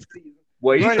of here next season.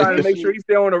 Well, he's trying to make sure he's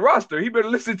still on the roster. He better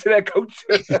listen to that coach.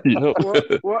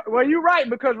 well, you're right,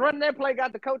 because running that play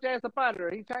got the coach ass up out of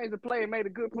there. He changed the play and made a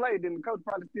good play, then the coach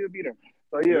probably still be there.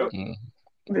 So yeah.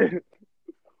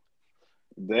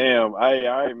 Damn. All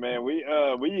right, man. We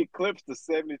eclipsed the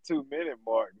 72-minute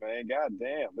mark, man. God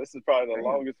damn. This is probably the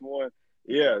longest one.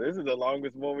 Yeah, this is the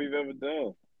longest one we've ever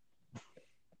done.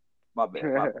 My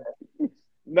bad.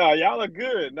 No, y'all are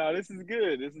good. No, this is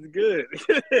good. It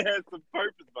has some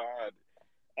purpose behind it.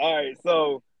 All right,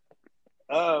 so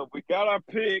we got our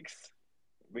picks.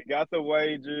 We got the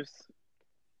wagers.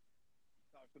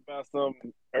 Talked about some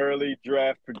early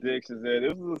draft predictions there.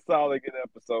 This was a solid good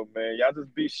episode, man. Y'all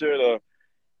just be sure to,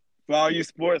 for all you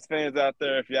sports fans out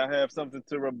there, if y'all have something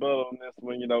to rebuttal on this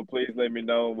one, please let me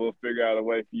know. We'll figure out a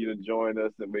way for you to join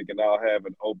us and we can all have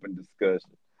an open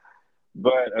discussion.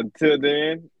 But until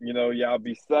then, y'all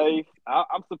be safe.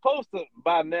 I'm supposed to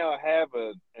by now have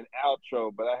an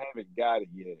outro, but I haven't got it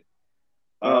yet.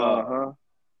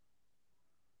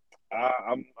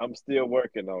 I'm still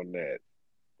working on that.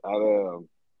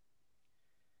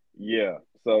 Yeah.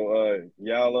 So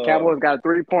y'all. Cowboys got a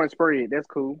 3-point spread. That's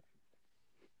cool.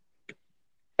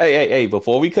 Hey!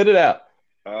 Before we cut it out,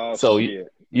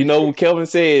 Kelvin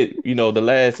said,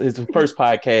 his first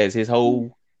podcast, his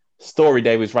whole story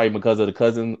that was right because of the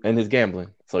cousin and his gambling.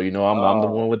 So I'm the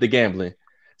one with the gambling.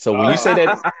 So when you say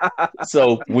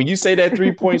that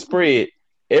 3-point spread,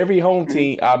 every home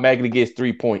team automatically gets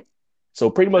 3 points.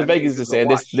 So pretty much Vegas is saying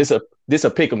this a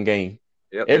pick'em game.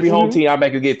 Yep. Every home team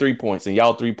automatically get 3 points and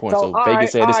y'all 3 points. So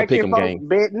Vegas said it's a pick'em game.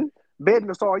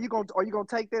 Betting. So are you gonna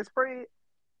take that spread?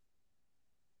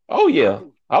 Oh yeah,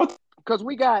 because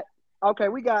we got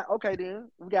then we got.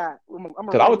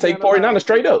 Because I would take 49ers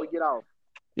straight up.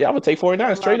 Yeah, I would take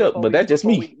 49ers straight up, but that's just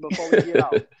me. Before we get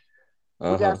off,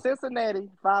 we got Cincinnati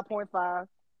 5.5, Buffalo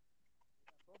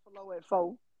at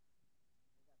 4,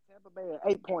 Tampa Bay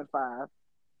at 8.5.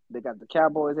 They got the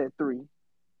Cowboys at 3.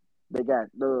 They got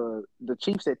the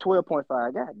Chiefs at 12.5.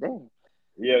 God damn.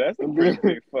 Yeah, that's a pretty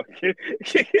big fucking.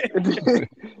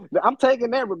 I'm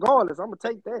taking that regardless. I'm gonna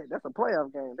take that. That's a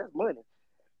playoff game. That's money.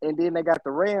 And then they got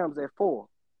the Rams at 4.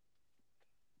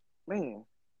 Man,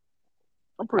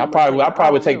 I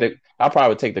probably would take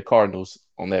the Cardinals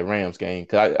on that Rams game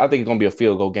because I think it's gonna be a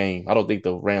field goal game. I don't think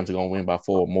the Rams are gonna win by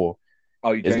 4 or more.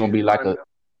 Oh, it's gonna be like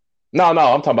no. I'm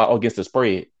talking about against the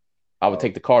spread. I would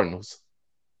take the Cardinals.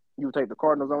 You would take the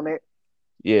Cardinals on that?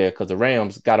 Yeah, because the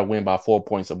Rams got to win by 4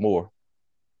 points or more.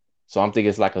 So I'm thinking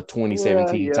it's like a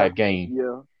 2017 type game.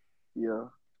 Yeah.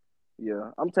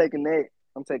 I'm taking that.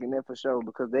 I'm taking that for sure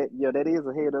because that is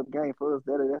a head up game for us.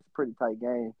 That's a pretty tight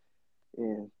game.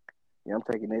 And Yeah, I'm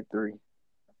taking that 3.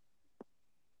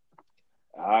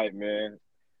 All right, man.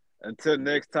 Until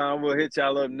next time, we'll hit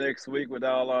y'all up next week with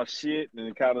all our shit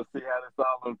and kind of see how this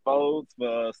all unfolds.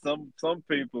 For some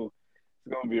people,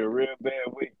 it's gonna be a real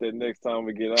bad week that next time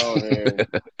we get on here. And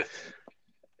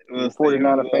we'll see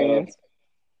 49er who's fans.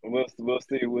 we'll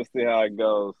see how it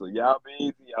goes. So y'all be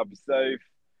easy, y'all be safe,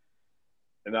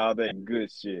 and all that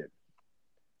good shit.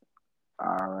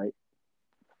 All right.